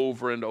remind me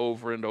over and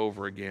over and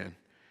over again,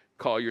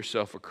 call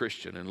yourself a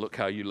Christian and look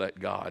how you let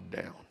God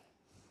down.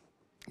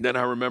 Then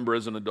I remember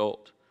as an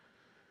adult,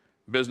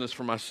 business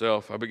for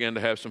myself, I began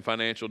to have some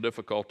financial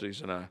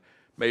difficulties, and I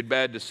made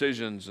bad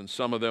decisions, and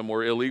some of them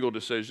were illegal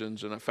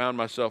decisions, and I found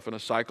myself in a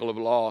cycle of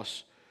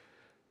loss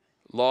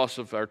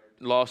of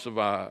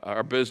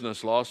our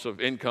business, loss of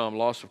income,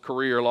 loss of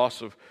career,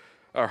 loss of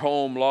our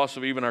home, loss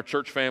of even our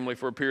church family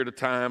for a period of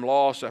time,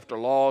 loss after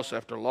loss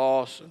after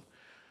loss, and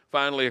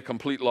finally a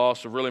complete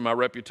loss of really my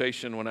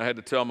reputation when I had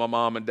to tell my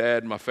mom and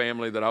dad and my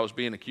family that I was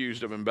being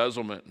accused of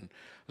embezzlement, and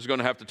I was going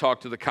to have to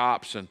talk to the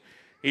cops. And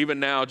even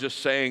now, just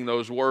saying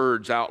those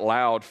words out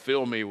loud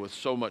fill me with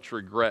so much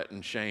regret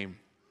and shame.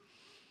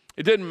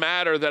 It didn't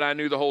matter that I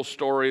knew the whole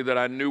story, that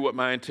I knew what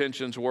my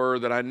intentions were,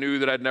 that I knew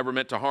that I'd never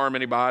meant to harm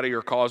anybody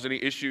or cause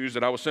any issues,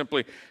 that I was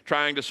simply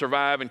trying to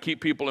survive and keep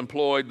people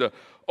employed. The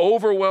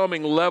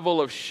overwhelming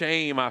level of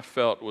shame I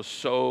felt was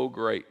so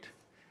great.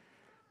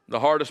 The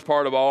hardest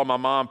part of all, my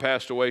mom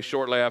passed away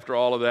shortly after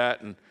all of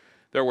that, and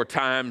there were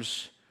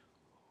times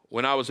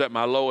when I was at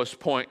my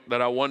lowest point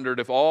that I wondered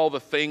if all the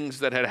things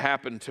that had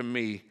happened to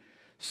me,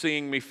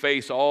 seeing me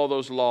face all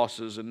those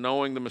losses and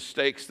knowing the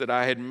mistakes that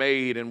I had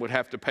made and would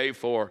have to pay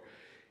for,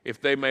 if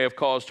they may have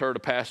caused her to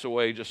pass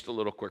away just a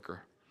little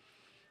quicker.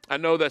 I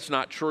know that's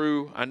not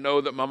true. I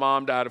know that my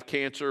mom died of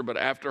cancer, but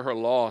after her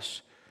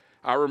loss,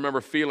 I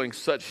remember feeling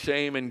such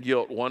shame and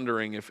guilt,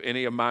 wondering if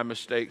any of my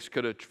mistakes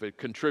could have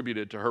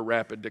contributed to her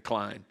rapid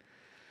decline.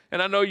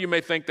 And I know you may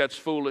think that's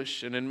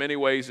foolish, and in many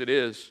ways it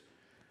is,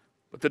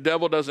 but the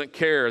devil doesn't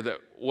care that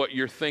what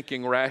you're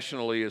thinking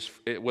rationally is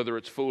whether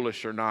it's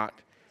foolish or not.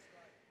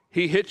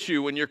 He hits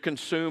you when you're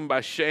consumed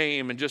by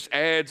shame and just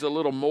adds a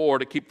little more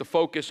to keep the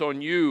focus on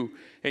you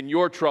and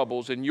your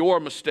troubles and your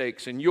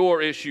mistakes and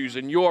your issues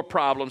and your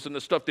problems and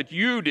the stuff that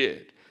you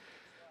did.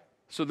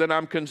 So then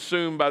I'm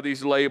consumed by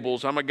these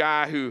labels. I'm a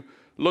guy who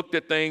looked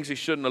at things he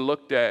shouldn't have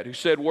looked at, who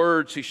said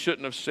words he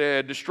shouldn't have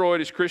said, destroyed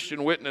his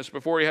Christian witness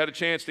before he had a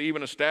chance to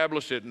even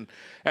establish it. And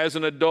as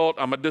an adult,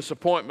 I'm a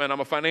disappointment. I'm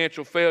a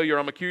financial failure.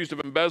 I'm accused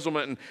of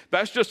embezzlement. And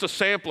that's just a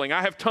sampling.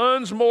 I have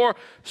tons more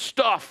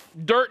stuff,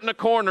 dirt in the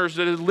corners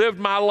that has lived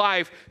my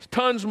life,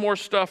 tons more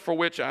stuff for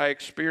which I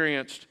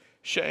experienced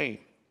shame.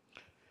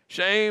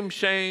 Shame,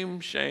 shame,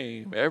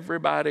 shame.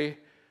 Everybody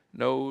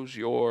knows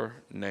your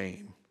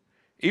name.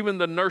 Even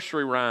the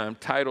nursery rhyme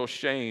titles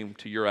shame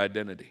to your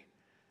identity.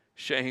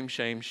 Shame,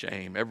 shame,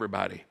 shame.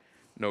 Everybody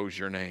knows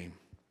your name.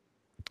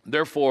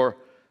 Therefore,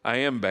 I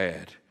am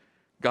bad.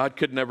 God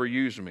could never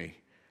use me.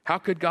 How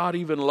could God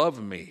even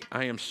love me?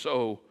 I am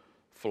so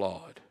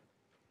flawed.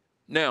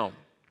 Now,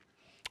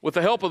 with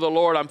the help of the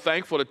Lord, I'm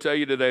thankful to tell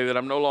you today that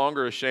I'm no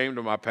longer ashamed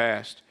of my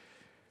past,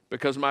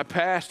 because my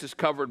past is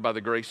covered by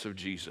the grace of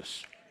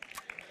Jesus.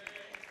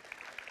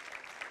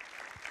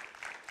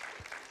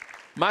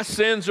 My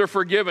sins are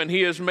forgiven.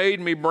 He has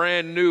made me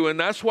brand new, and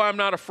that's why I'm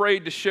not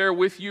afraid to share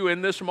with you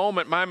in this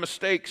moment my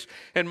mistakes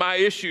and my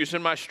issues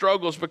and my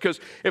struggles, because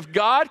if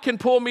God can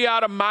pull me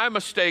out of my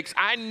mistakes,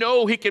 I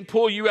know He can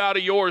pull you out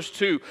of yours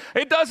too.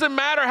 It doesn't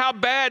matter how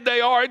bad they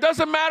are. It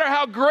doesn't matter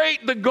how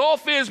great the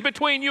gulf is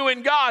between you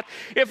and God.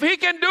 If He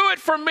can do it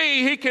for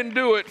me, He can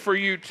do it for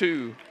you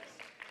too.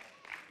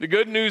 The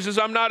good news is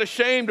I'm not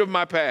ashamed of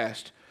my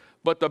past.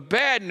 But the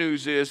bad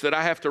news is that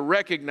I have to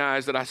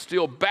recognize that I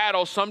still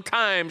battle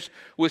sometimes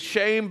with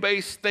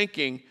shame-based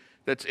thinking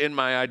that's in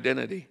my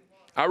identity.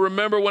 I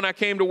remember when I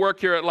came to work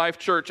here at Life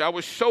Church, I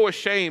was so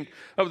ashamed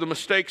of the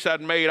mistakes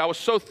I'd made. I was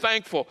so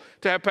thankful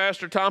to have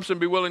Pastor Thompson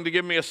be willing to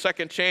give me a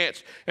second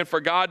chance and for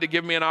God to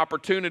give me an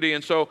opportunity.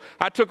 And so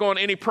I took on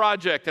any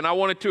project, and I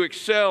wanted to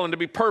excel and to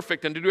be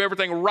perfect and to do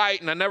everything right,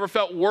 and I never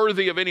felt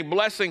worthy of any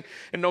blessing.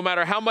 And no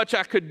matter how much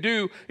I could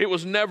do, it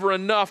was never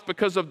enough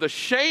because of the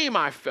shame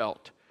I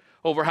felt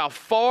over how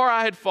far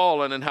I had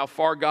fallen and how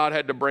far God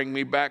had to bring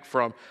me back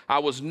from. I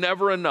was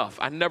never enough.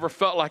 I never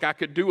felt like I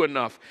could do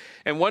enough.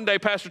 And one day,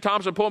 Pastor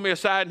Thompson pulled me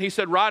aside and he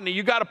said, Rodney,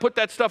 you got to put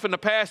that stuff in the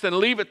past and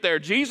leave it there.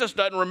 Jesus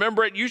doesn't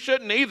remember it. You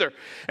shouldn't either.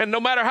 And no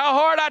matter how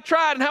hard I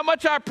tried and how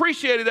much I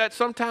appreciated that,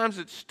 sometimes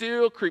it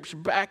still creeps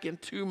back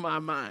into my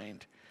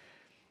mind.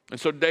 And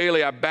so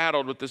daily I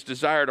battled with this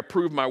desire to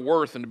prove my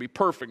worth and to be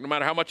perfect. No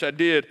matter how much I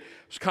did, I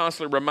was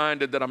constantly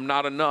reminded that I'm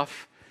not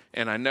enough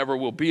and I never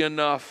will be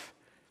enough.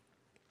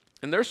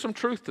 And there's some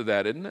truth to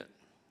that, isn't it?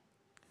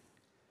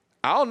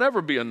 I'll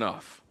never be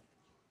enough.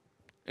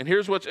 And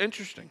here's what's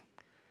interesting.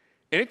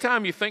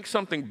 Anytime you think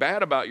something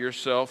bad about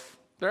yourself,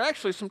 there's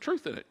actually some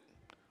truth in it,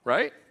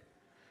 right?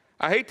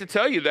 I hate to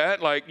tell you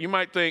that. Like, you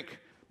might think,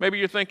 maybe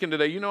you're thinking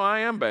today, I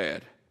am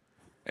bad.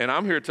 And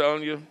I'm here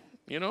telling you,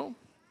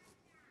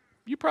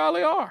 you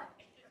probably are.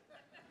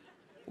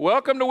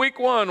 Welcome to week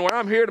 1, where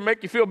I'm here to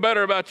make you feel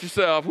better about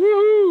yourself.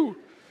 Woo-hoo!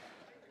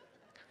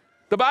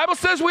 The Bible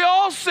says we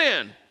all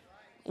sin.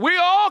 We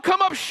all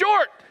come up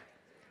short.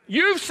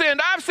 You've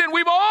sinned, I've sinned,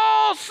 we've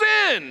all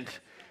sinned.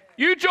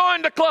 You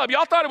joined the club.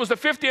 Y'all thought it was the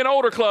 50 and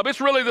older club. It's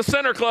really the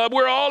center club.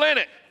 We're all in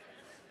it.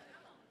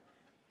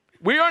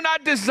 We are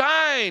not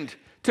designed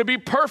to be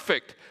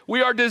perfect.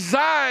 We are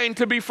designed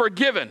to be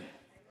forgiven.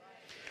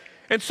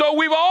 And so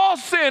we've all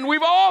sinned.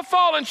 We've all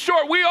fallen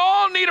short. We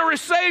all need a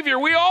Savior.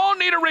 We all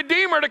need a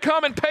Redeemer to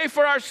come and pay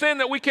for our sin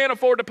that we can't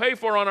afford to pay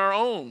for on our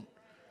own.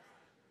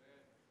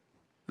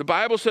 The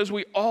Bible says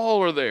we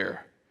all are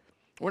there.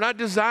 We're not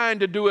designed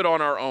to do it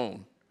on our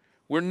own.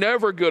 We're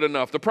never good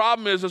enough. The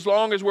problem is, as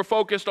long as we're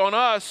focused on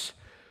us,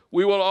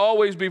 we will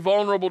always be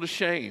vulnerable to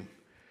shame.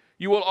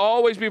 You will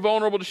always be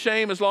vulnerable to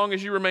shame as long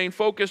as you remain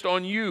focused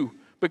on you,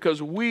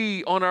 because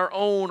we on our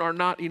own are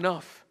not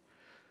enough.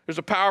 There's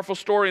a powerful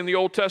story in the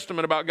Old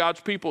Testament about God's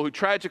people who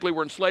tragically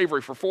were in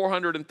slavery for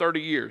 430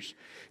 years.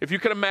 If you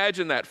can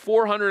imagine that,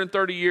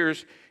 430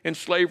 years in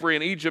slavery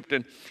in Egypt,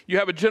 and you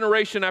have a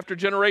generation after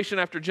generation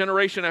after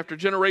generation after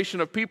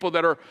generation of people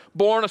that are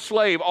born a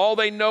slave. All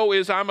they know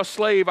is, I'm a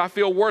slave, I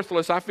feel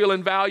worthless, I feel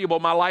invaluable,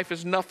 my life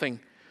is nothing.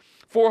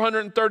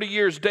 430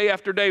 years, day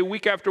after day,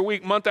 week after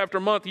week, month after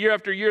month, year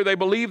after year, they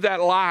believe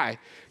that lie.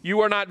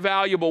 You are not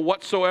valuable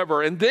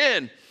whatsoever. And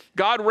then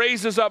God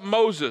raises up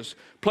Moses,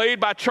 played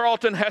by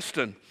Charlton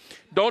Heston.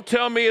 Don't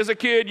tell me as a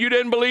kid you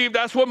didn't believe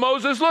that's what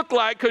Moses looked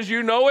like, because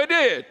you know it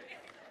did.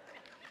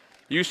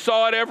 You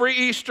saw it every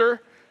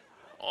Easter,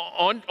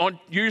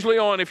 usually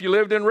if you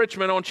lived in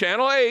Richmond, on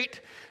Channel 8,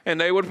 and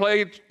they would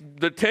play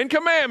the 10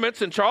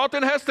 Commandments, and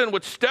Charlton Heston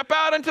would step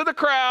out into the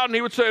crowd, and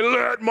he would say,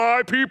 "Let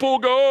my people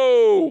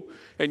go."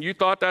 And you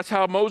thought that's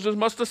how Moses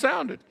must have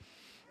sounded.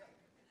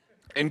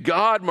 And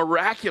God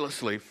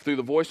miraculously, through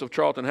the voice of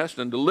Charlton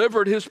Heston,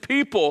 delivered his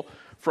people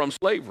from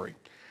slavery.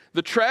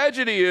 The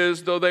tragedy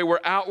is, though they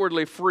were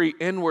outwardly free,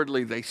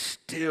 inwardly they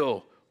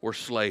still were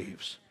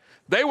slaves.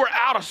 They were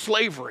out of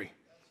slavery,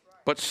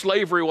 but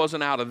slavery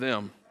wasn't out of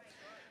them.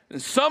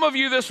 And some of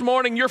you this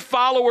morning, you're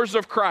followers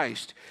of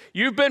Christ.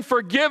 You've been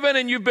forgiven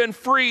and you've been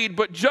freed,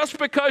 but just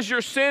because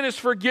your sin is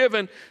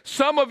forgiven,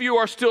 some of you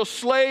are still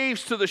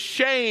slaves to the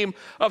shame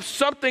of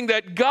something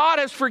that God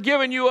has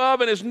forgiven you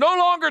of and is no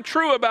longer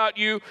true about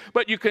you,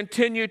 but you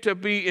continue to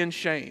be in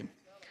shame.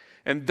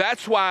 And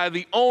that's why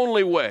the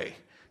only way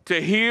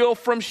to heal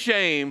from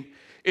shame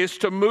is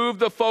to move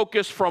the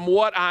focus from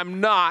what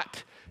I'm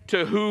not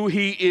to who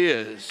He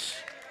is.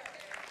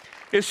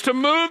 It's to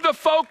move the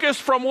focus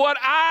from what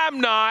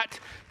I'm not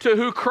to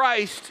who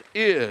Christ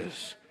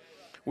is.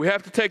 We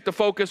have to take the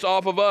focus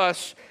off of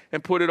us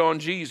and put it on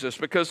Jesus,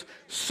 because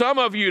some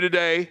of you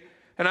today,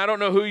 and I don't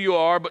know who you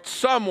are, but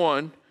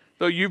someone,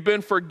 though you've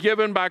been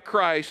forgiven by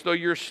Christ, though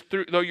your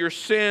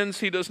sins,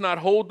 He does not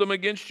hold them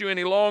against you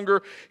any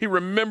longer, He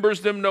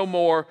remembers them no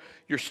more,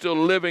 you're still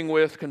living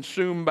with,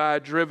 consumed by,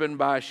 driven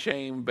by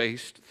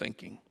shame-based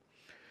thinking.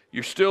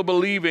 You're still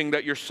believing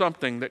that you're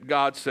something that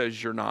God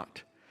says you're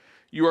not.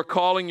 You are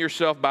calling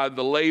yourself by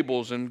the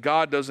labels, and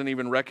God doesn't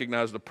even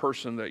recognize the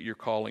person that you're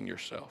calling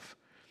yourself.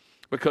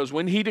 Because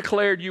when He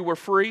declared you were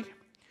free,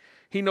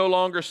 He no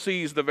longer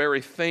sees the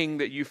very thing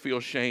that you feel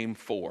shame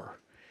for.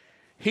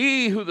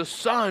 He who the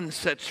Son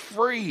sets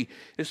free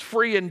is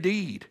free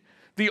indeed.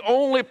 The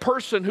only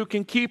person who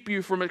can keep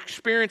you from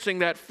experiencing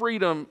that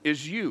freedom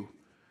is you.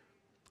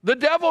 The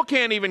devil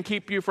can't even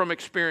keep you from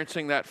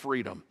experiencing that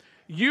freedom.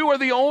 You are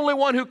the only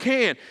one who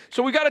can.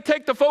 So we got to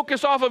take the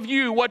focus off of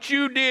you, what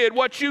you did,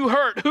 what you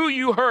hurt, who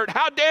you hurt,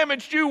 how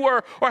damaged you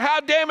were, or how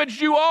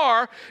damaged you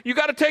are. You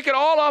got to take it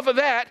all off of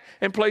that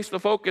and place the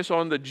focus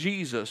on the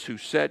Jesus who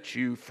set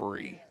you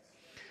free.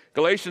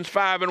 Galatians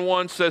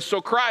 5:1 says,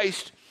 "So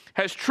Christ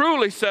has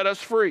truly set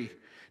us free.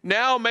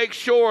 Now make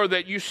sure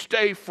that you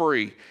stay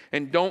free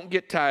and don't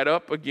get tied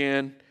up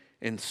again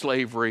in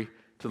slavery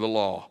to the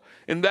law.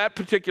 In that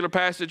particular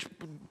passage,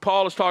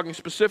 Paul is talking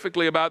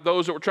specifically about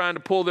those that were trying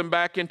to pull them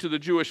back into the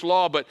Jewish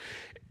law, but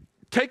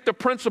take the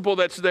principle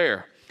that's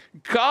there.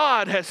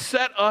 God has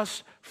set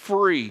us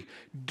free.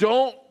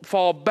 Don't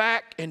fall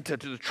back into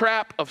the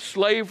trap of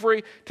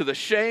slavery, to the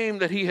shame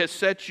that he has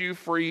set you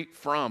free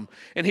from.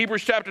 In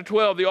Hebrews chapter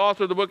 12, the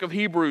author of the book of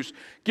Hebrews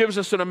gives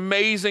us an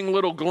amazing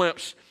little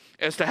glimpse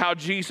as to how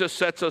Jesus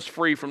sets us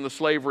free from the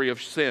slavery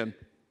of sin.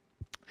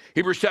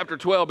 Hebrews chapter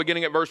 12,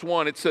 beginning at verse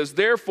 1, it says,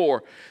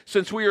 "Therefore,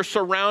 since we are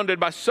surrounded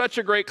by such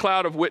a great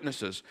cloud of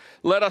witnesses,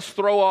 let us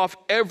throw off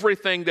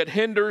everything that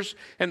hinders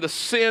and the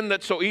sin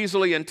that so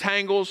easily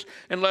entangles,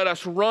 and let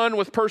us run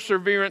with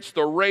perseverance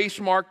the race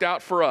marked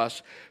out for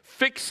us,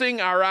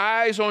 fixing our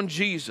eyes on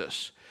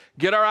Jesus."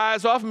 Get our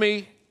eyes off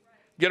me.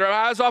 Get our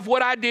eyes off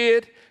what I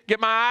did.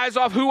 Get my eyes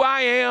off who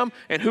I am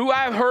and who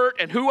I've hurt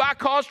and who I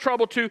caused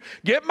trouble to.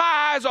 Get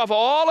my eyes off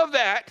all of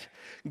that.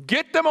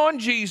 Get them on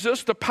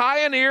Jesus, the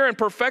pioneer and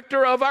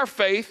perfecter of our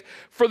faith.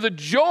 For the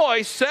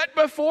joy set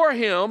before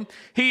him,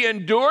 he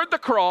endured the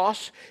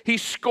cross, he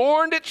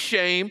scorned its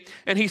shame,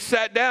 and he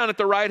sat down at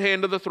the right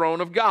hand of the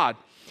throne of God.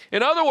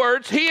 In other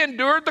words, he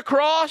endured the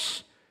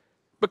cross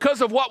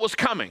because of what was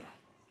coming.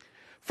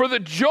 For the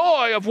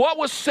joy of what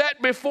was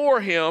set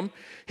before him,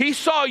 he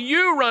saw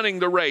you running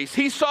the race.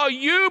 He saw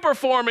you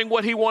performing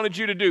what he wanted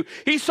you to do.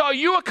 He saw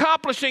you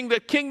accomplishing the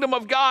kingdom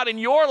of God in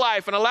your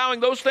life and allowing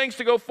those things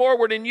to go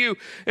forward in you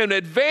and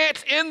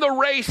advance in the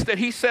race that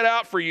he set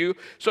out for you.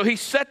 So he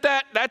set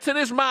that's in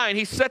his mind.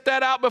 He set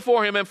that out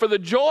before him. And for the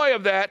joy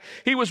of that,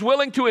 he was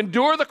willing to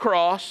endure the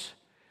cross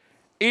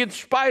in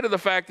spite of the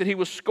fact that he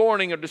was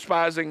scorning or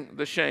despising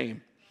the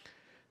shame.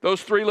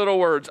 Those three little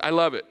words, I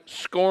love it.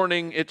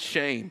 Scorning its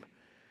shame.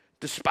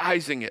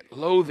 Despising it,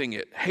 loathing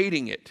it,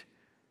 hating it.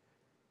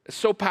 It's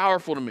so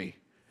powerful to me.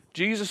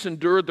 Jesus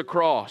endured the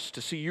cross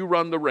to see you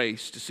run the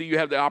race, to see you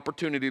have the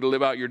opportunity to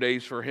live out your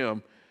days for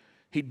him.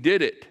 He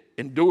did it,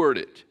 endured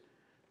it,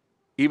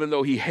 even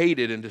though he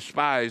hated and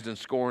despised and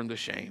scorned the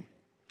shame.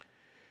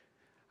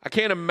 I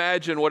can't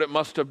imagine what it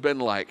must have been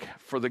like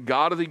for the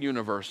God of the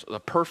universe, the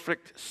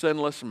perfect,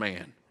 sinless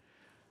man,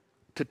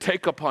 to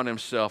take upon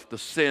himself the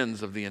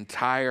sins of the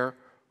entire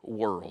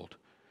world.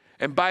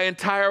 And by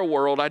entire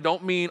world, I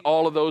don't mean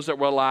all of those that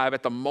were alive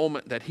at the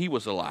moment that he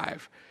was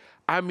alive.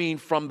 I mean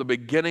from the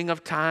beginning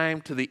of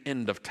time to the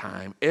end of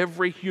time.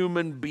 Every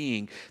human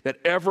being that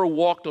ever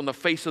walked on the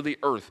face of the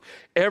earth,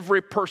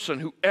 every person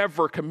who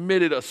ever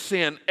committed a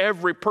sin,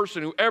 every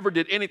person who ever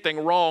did anything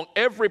wrong,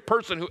 every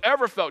person who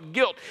ever felt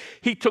guilt,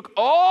 he took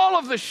all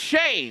of the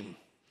shame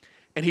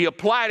and he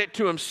applied it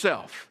to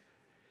himself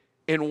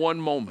in one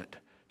moment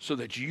so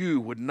that you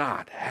would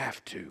not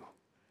have to.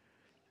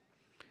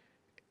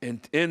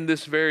 And in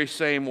this very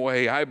same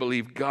way, I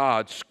believe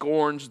God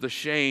scorns the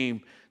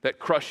shame that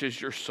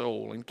crushes your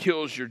soul and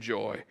kills your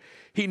joy.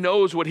 He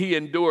knows what he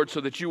endured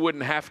so that you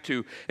wouldn't have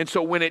to. And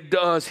so when it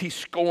does, he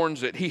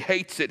scorns it. He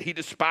hates it. He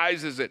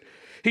despises it.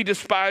 He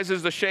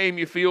despises the shame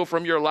you feel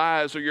from your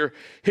lies or your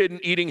hidden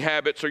eating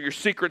habits or your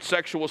secret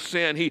sexual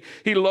sin.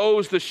 He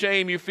loathes the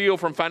shame you feel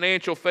from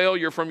financial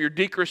failure, from your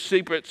deepest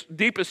secrets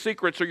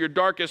or your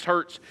darkest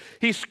hurts.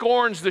 He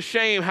scorns the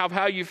shame of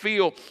how you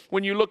feel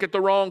when you look at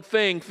the wrong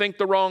thing, think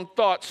the wrong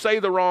thought, say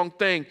the wrong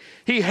thing.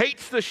 He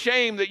hates the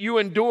shame that you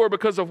endure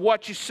because of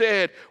what you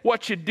said,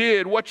 what you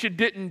did, what you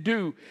didn't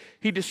do.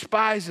 He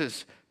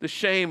despises the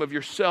shame of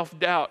your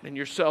self-doubt and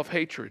your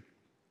self-hatred.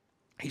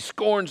 He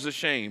scorns the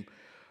shame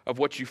of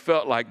what you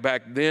felt like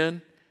back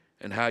then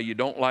and how you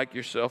don't like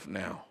yourself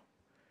now.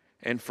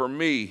 And for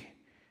me,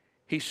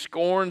 he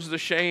scorns the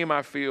shame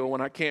I feel when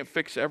I can't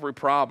fix every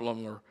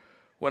problem or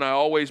when I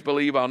always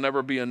believe I'll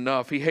never be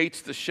enough. He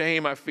hates the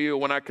shame I feel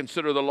when I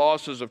consider the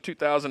losses of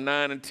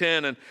 2009 and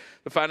 10 and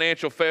the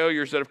financial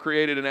failures that have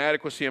created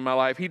inadequacy in my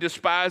life. He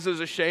despises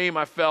the shame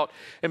I felt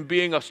in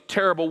being a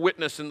terrible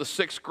witness in the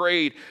 6th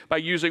grade by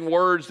using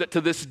words that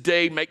to this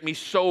day make me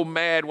so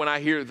mad when I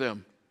hear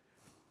them.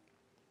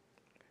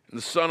 The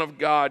Son of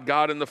God,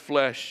 God in the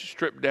flesh,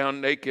 stripped down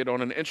naked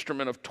on an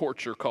instrument of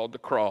torture called the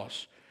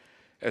cross.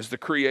 As the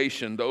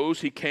creation,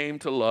 those he came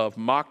to love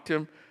mocked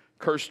him,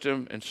 cursed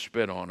him, and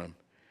spit on him.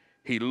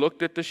 He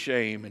looked at the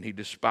shame and he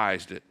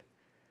despised it.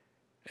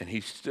 And he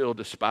still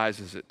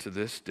despises it to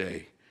this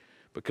day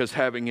because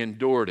having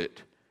endured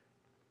it,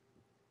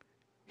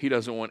 he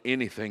doesn't want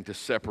anything to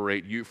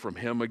separate you from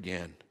him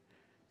again.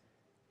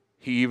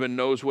 He even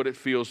knows what it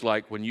feels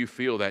like when you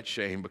feel that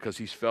shame because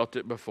he's felt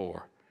it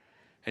before.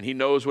 And he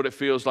knows what it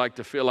feels like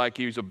to feel like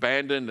he's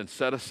abandoned and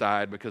set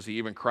aside because he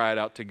even cried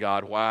out to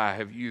God, "Why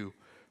have you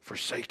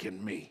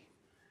forsaken me?"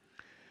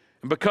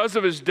 And because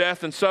of his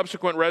death and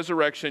subsequent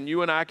resurrection,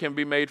 you and I can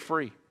be made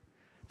free.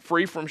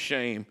 Free from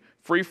shame,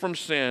 free from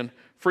sin,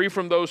 free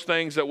from those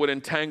things that would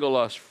entangle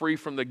us, free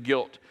from the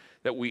guilt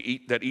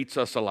that eats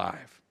us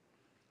alive.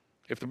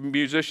 If the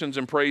musicians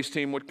and praise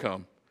team would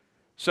come.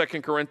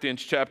 2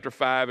 Corinthians chapter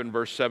 5 and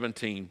verse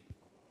 17.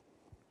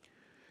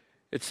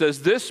 It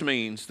says, "This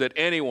means that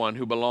anyone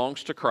who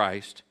belongs to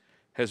Christ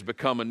has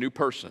become a new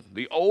person.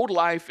 The old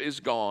life is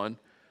gone,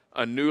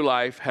 a new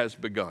life has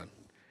begun.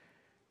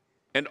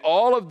 And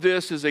all of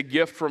this is a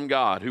gift from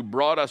God who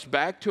brought us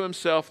back to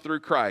himself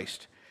through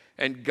Christ.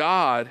 And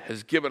God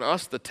has given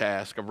us the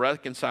task of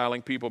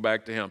reconciling people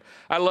back to him.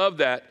 I love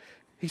that.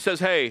 He says,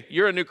 hey,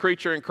 you're a new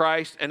creature in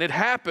Christ, and it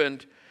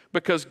happened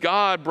because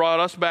God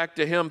brought us back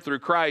to him through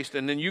Christ,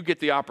 and then you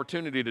get the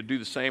opportunity to do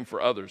the same for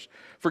others.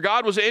 For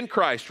God was in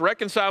Christ,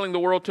 reconciling the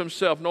world to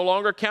himself, no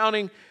longer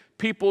counting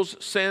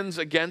people's sins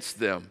against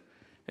them.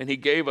 And he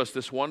gave us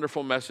this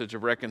wonderful message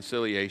of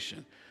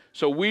reconciliation.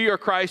 So we are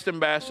Christ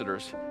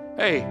ambassadors.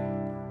 Hey,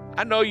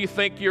 I know you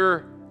think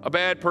you're a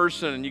bad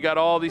person and you got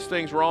all these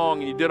things wrong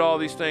and you did all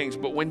these things,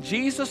 but when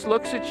Jesus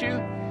looks at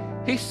you,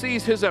 he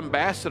sees his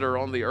ambassador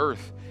on the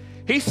earth.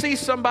 He sees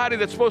somebody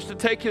that's supposed to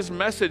take his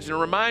message and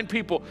remind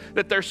people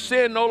that their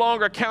sin no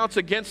longer counts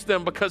against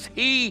them because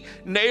he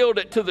nailed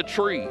it to the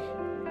tree.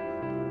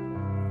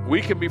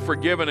 We can be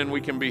forgiven and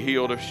we can be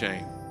healed of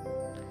shame.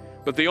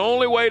 But the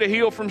only way to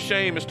heal from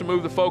shame is to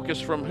move the focus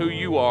from who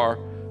you are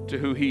to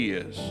who he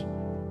is.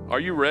 Are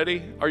you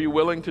ready? Are you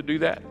willing to do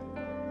that?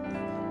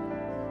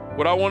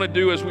 What I want to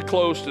do as we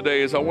close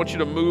today is I want you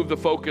to move the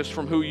focus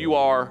from who you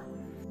are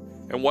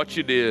and what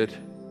you did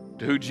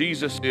to who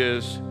Jesus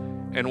is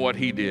and what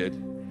he did.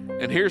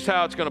 And here's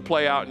how it's going to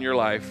play out in your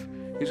life.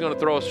 He's going to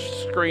throw a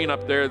screen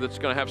up there that's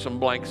going to have some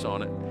blanks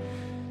on it.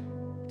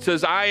 It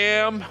says, I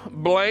am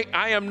blank.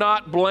 I am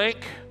not blank.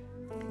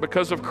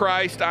 Because of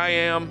Christ, I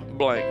am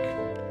blank.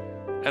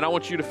 And I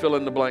want you to fill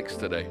in the blanks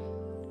today.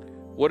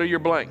 What are your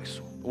blanks?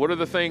 What are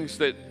the things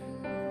that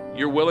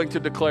you're willing to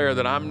declare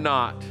that I'm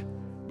not?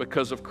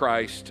 Because of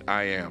Christ,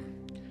 I am.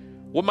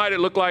 What might it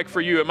look like for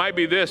you? It might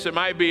be this. It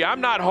might be,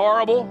 I'm not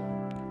horrible.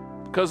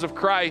 Because of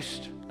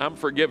Christ, I'm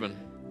forgiven.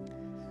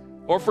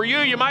 Or for you,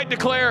 you might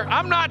declare,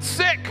 I'm not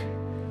sick.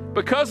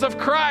 Because of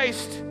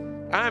Christ,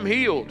 I'm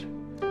healed.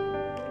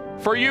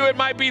 For you, it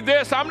might be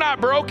this. I'm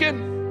not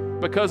broken.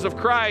 Because of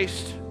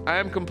Christ, I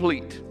am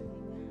complete.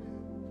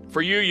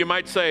 For you, you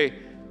might say,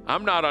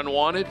 I'm not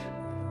unwanted.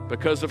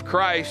 Because of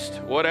Christ,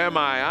 what am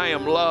I? I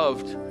am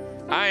loved.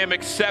 I am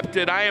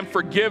accepted. I am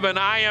forgiven.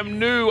 I am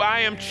new.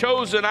 I am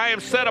chosen. I am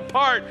set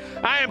apart.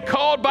 I am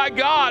called by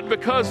God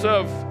because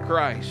of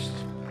Christ.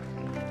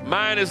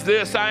 Mine is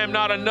this: I am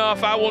not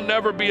enough. I will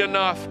never be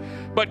enough.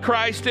 But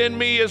Christ in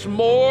me is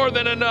more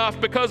than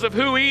enough because of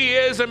who he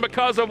is and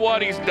because of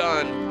what he's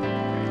done.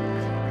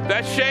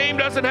 That shame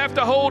doesn't have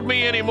to hold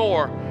me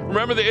anymore.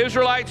 Remember the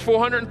Israelites,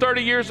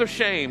 430 years of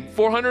shame.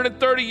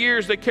 430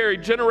 years they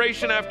carried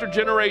generation after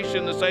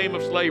generation the shame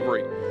of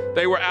slavery.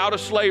 They were out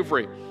of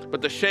slavery,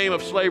 but the shame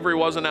of slavery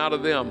wasn't out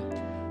of them.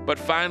 But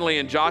finally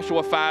in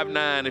Joshua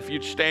 5:9, if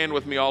you'd stand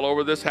with me all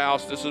over this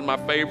house, this is my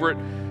favorite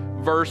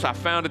verse. I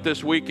found it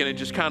this week and it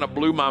just kind of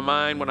blew my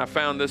mind when I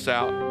found this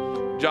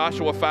out.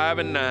 Joshua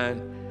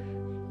 5:9.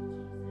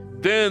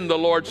 Then the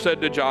Lord said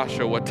to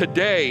Joshua,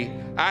 today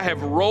I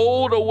have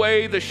rolled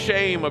away the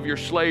shame of your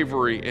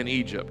slavery in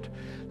Egypt.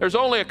 There's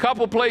only a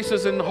couple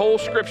places in the whole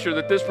scripture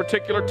that this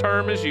particular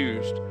term is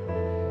used.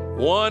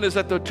 One is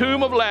at the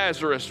tomb of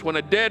Lazarus when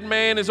a dead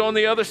man is on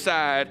the other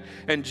side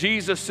and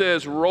Jesus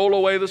says, roll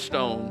away the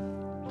stone.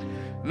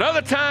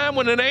 Another time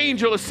when an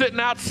angel is sitting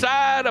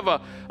outside of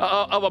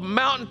a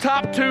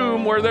mountaintop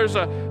tomb where there's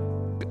a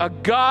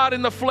God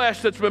in the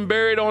flesh that's been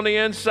buried on the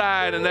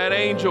inside, and that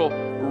angel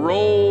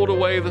rolled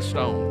away the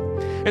stone.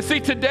 And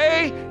see,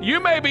 today you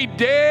may be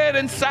dead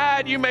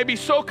inside. You may be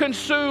so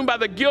consumed by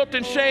the guilt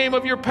and shame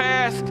of your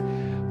past,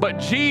 but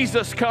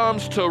Jesus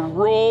comes to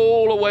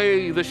roll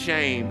away the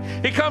shame.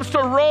 He comes to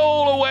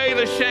roll away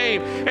the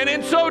shame. And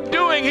in so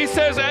doing, he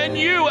says, and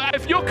you,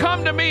 if you'll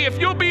come to me, if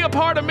you'll be a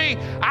part of me,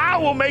 I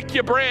will make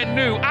you brand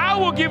new. I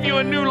will give you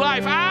a new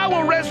life. I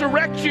will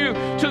resurrect you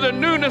to the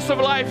newness of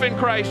life in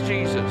Christ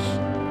Jesus.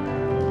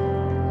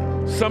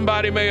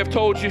 Somebody may have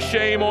told you,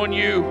 shame on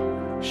you.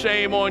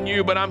 Shame on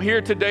you, but I'm here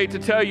today to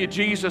tell you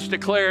Jesus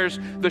declares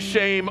the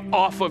shame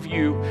off of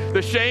you.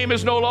 The shame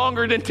is no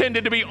longer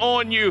intended to be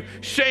on you.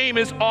 Shame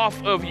is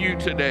off of you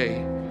today.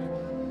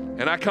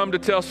 And I come to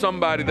tell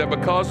somebody that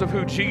because of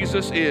who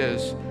Jesus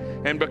is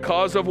and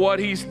because of what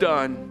he's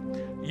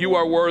done, you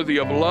are worthy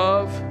of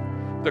love.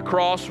 The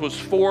cross was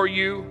for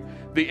you.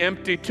 The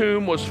empty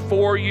tomb was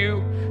for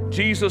you.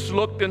 Jesus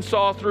looked and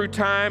saw through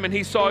time, and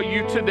he saw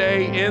you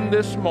today in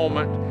this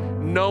moment,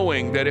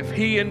 knowing that if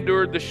he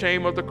endured the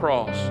shame of the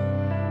cross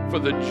for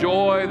the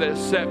joy that is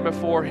set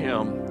before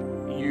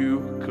him,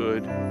 you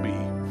could be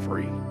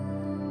free.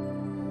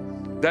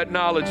 That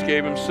knowledge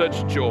gave him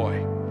such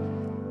joy.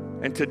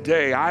 And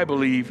today, I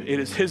believe it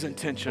is his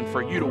intention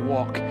for you to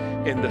walk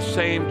in the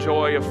same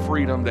joy of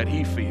freedom that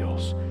he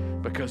feels,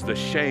 because the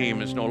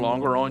shame is no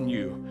longer on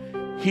you.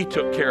 He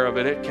took care of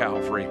it at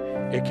Calvary.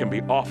 It can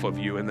be off of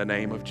you in the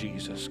name of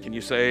Jesus. Can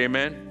you say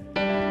amen?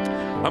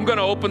 I'm going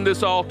to open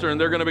this altar and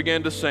they're going to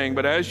begin to sing.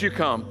 But as you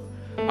come,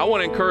 I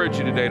want to encourage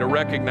you today to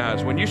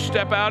recognize when you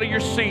step out of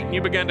your seat and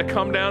you begin to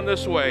come down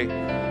this way,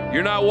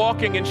 you're not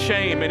walking in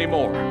shame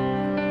anymore.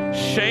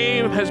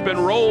 Shame has been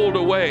rolled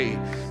away.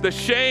 The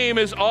shame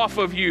is off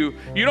of you.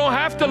 You don't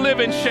have to live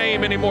in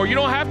shame anymore. You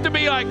don't have to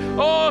be like,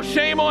 oh,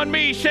 shame on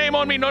me, shame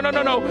on me. No, no,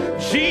 no, no.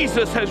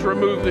 Jesus has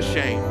removed the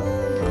shame.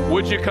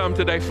 Would you come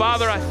today?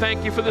 Father, I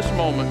thank you for this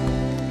moment.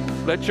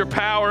 Let your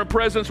power and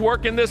presence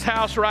work in this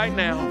house right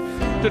now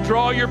to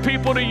draw your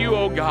people to you,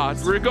 oh God,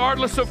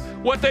 regardless of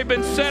what they've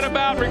been said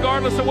about,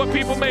 regardless of what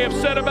people may have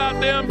said about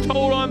them,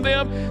 told on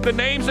them, the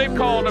names they've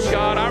called them,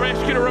 God. I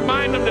ask you to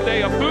remind them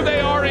today of who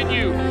they are in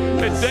you,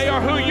 that they are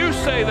who you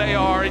say they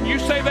are, and you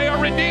say they are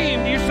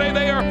redeemed. You say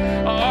they are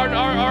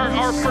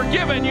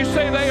forgiven. You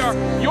say they are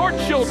your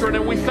children,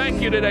 and we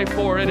thank you today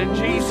for it in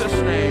Jesus'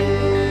 name.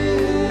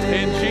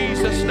 In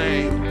Jesus'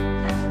 name.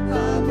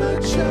 I'm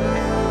a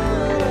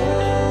child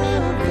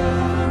of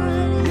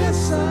God.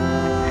 Yes, I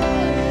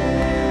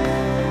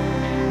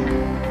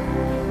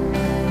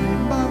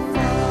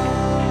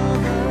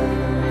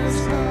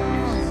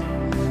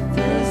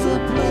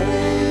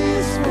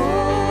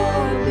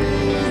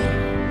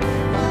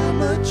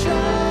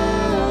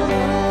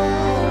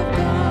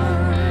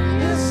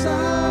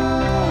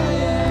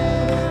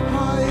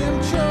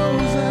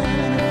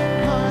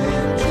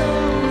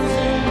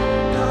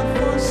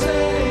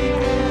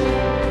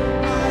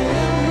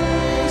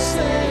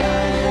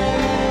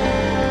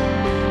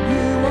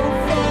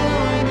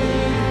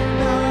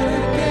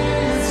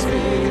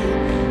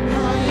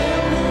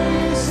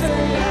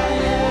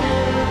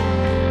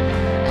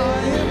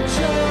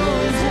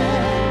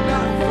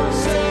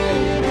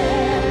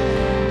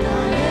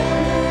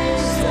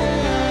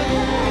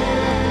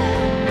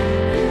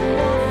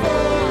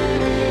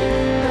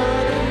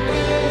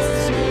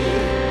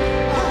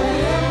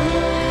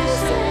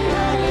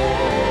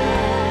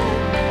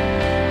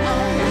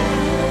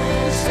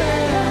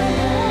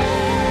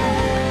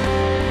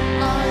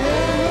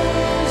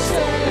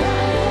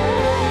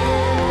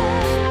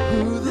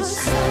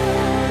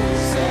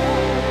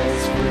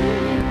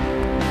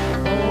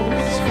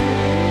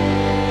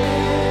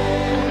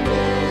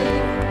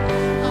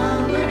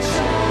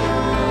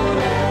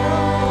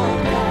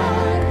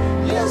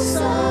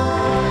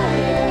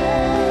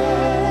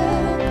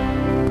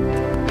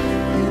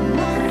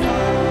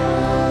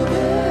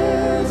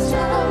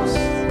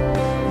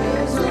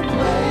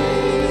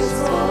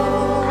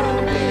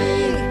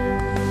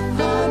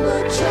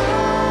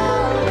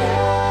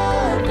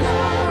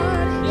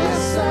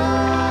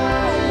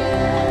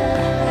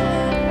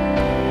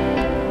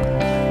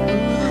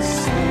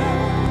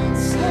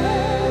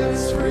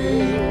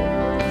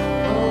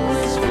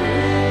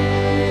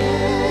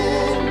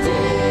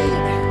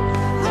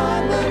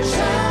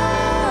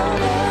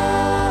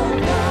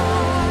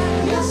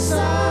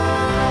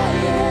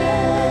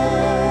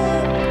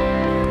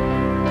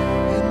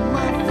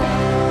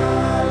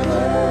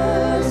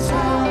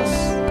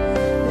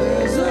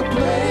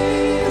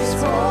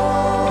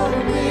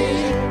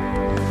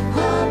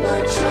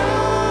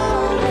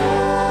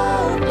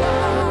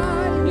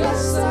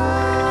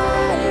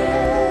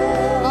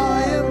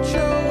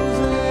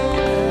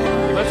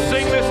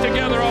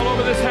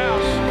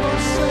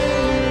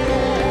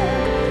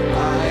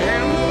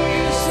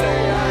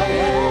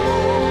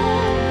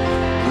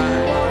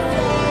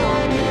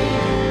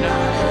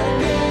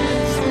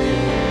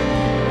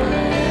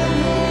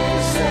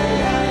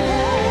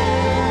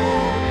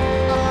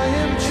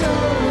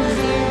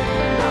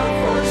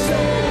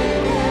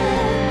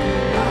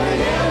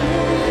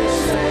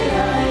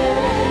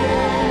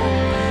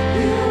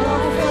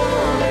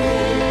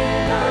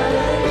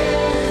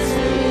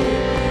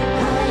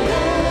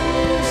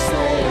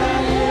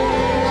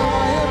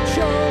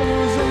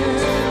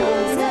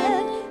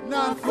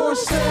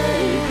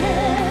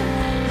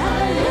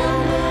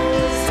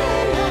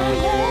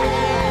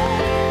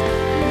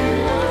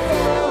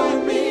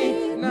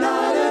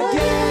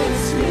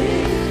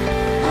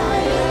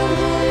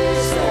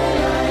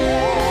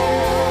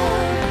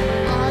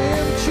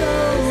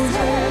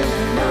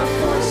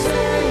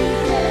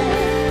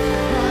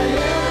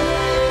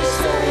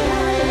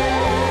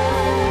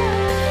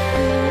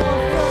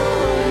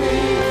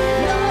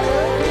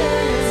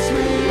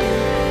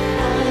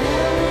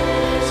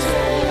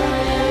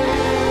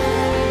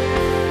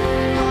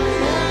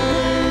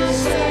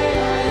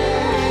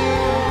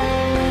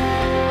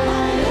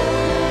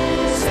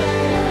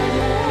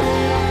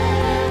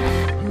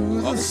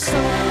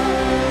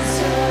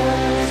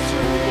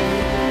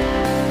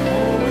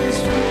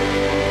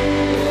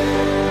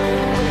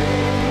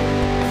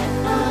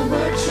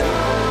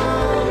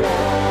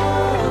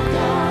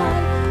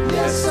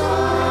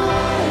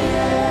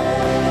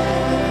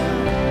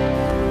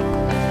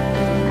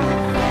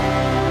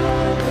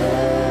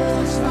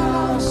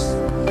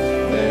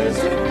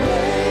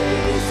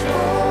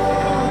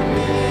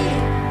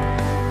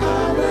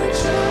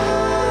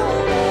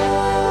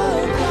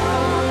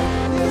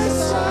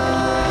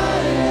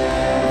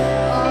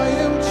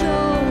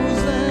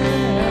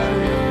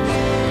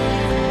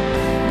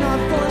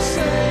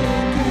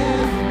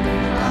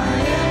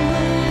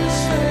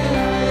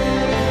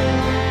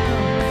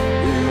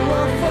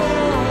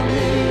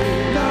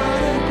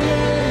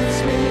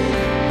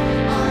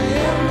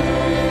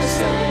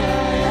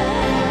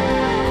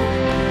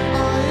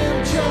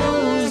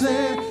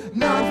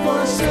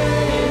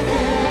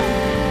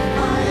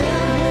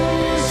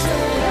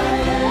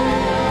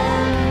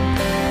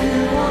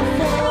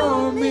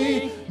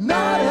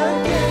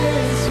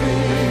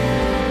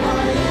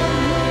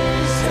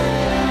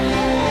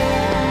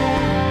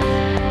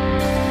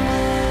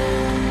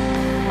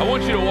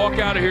walk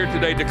out of here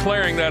today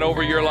declaring that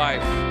over your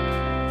life.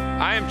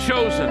 I am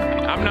chosen.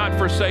 I'm not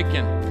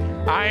forsaken.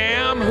 I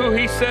am who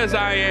He says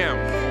I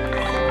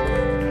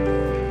am.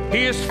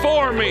 He is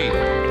for me.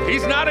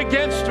 He's not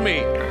against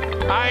me.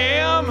 I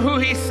am who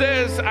He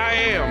says I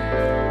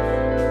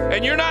am.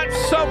 And you're not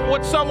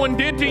what someone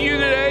did to you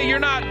today. You're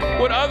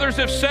not what others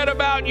have said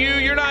about you.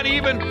 You're not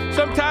even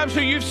sometimes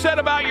who you've said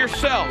about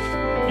yourself.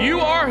 You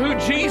are who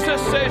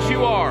Jesus says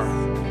you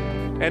are.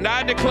 And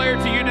I declare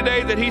to you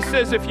today that He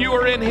says if you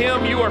are in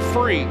Him, you are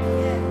free.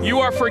 You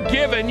are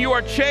forgiven. You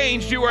are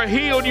changed. You are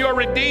healed. You are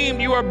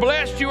redeemed. You are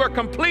blessed. You are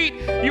complete.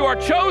 You are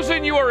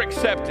chosen. You are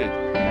accepted.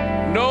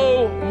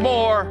 No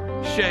more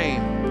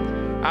shame.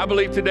 I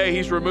believe today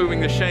He's removing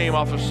the shame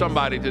off of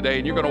somebody today,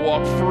 and you're going to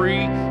walk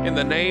free in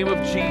the name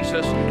of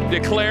Jesus,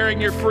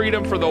 declaring your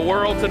freedom for the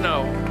world to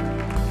know.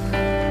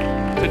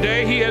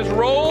 Today He has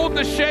rolled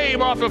the shame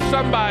off of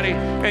somebody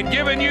and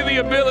given you the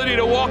ability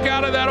to walk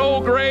out of that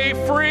old grave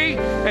free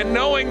and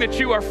knowing that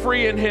you are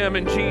free in Him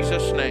in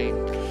Jesus' name.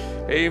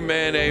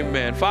 Amen,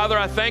 amen. Father,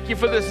 I thank You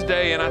for this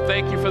day, and I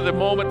thank You for the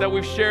moment that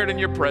we've shared in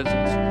Your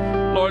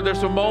presence. Lord,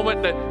 there's a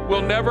moment that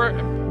we'll never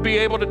be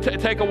able to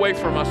take away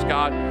from us,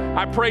 God.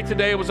 I pray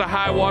today it was a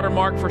high water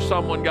mark for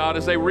someone, God,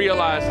 as they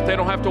realize that they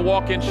don't have to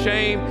walk in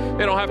shame.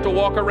 They don't have to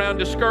walk around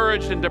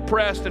discouraged and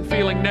depressed and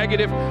feeling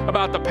negative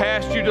about the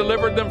past You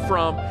delivered them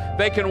from.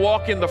 They can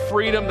walk in the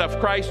freedom of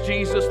Christ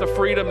Jesus, the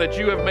freedom that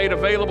You have made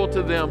available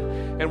to them.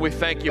 And we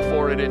thank You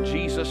for it in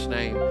Jesus'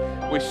 name.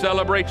 We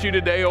celebrate You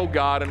today, oh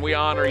God, and we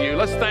honor You.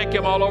 Let's thank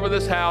Him all over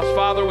this house.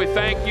 Father, we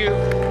thank You.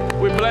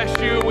 We bless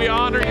You. We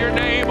honor Your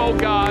name, oh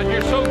God.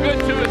 You're so good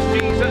to us,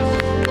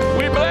 Jesus.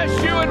 We bless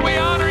You and we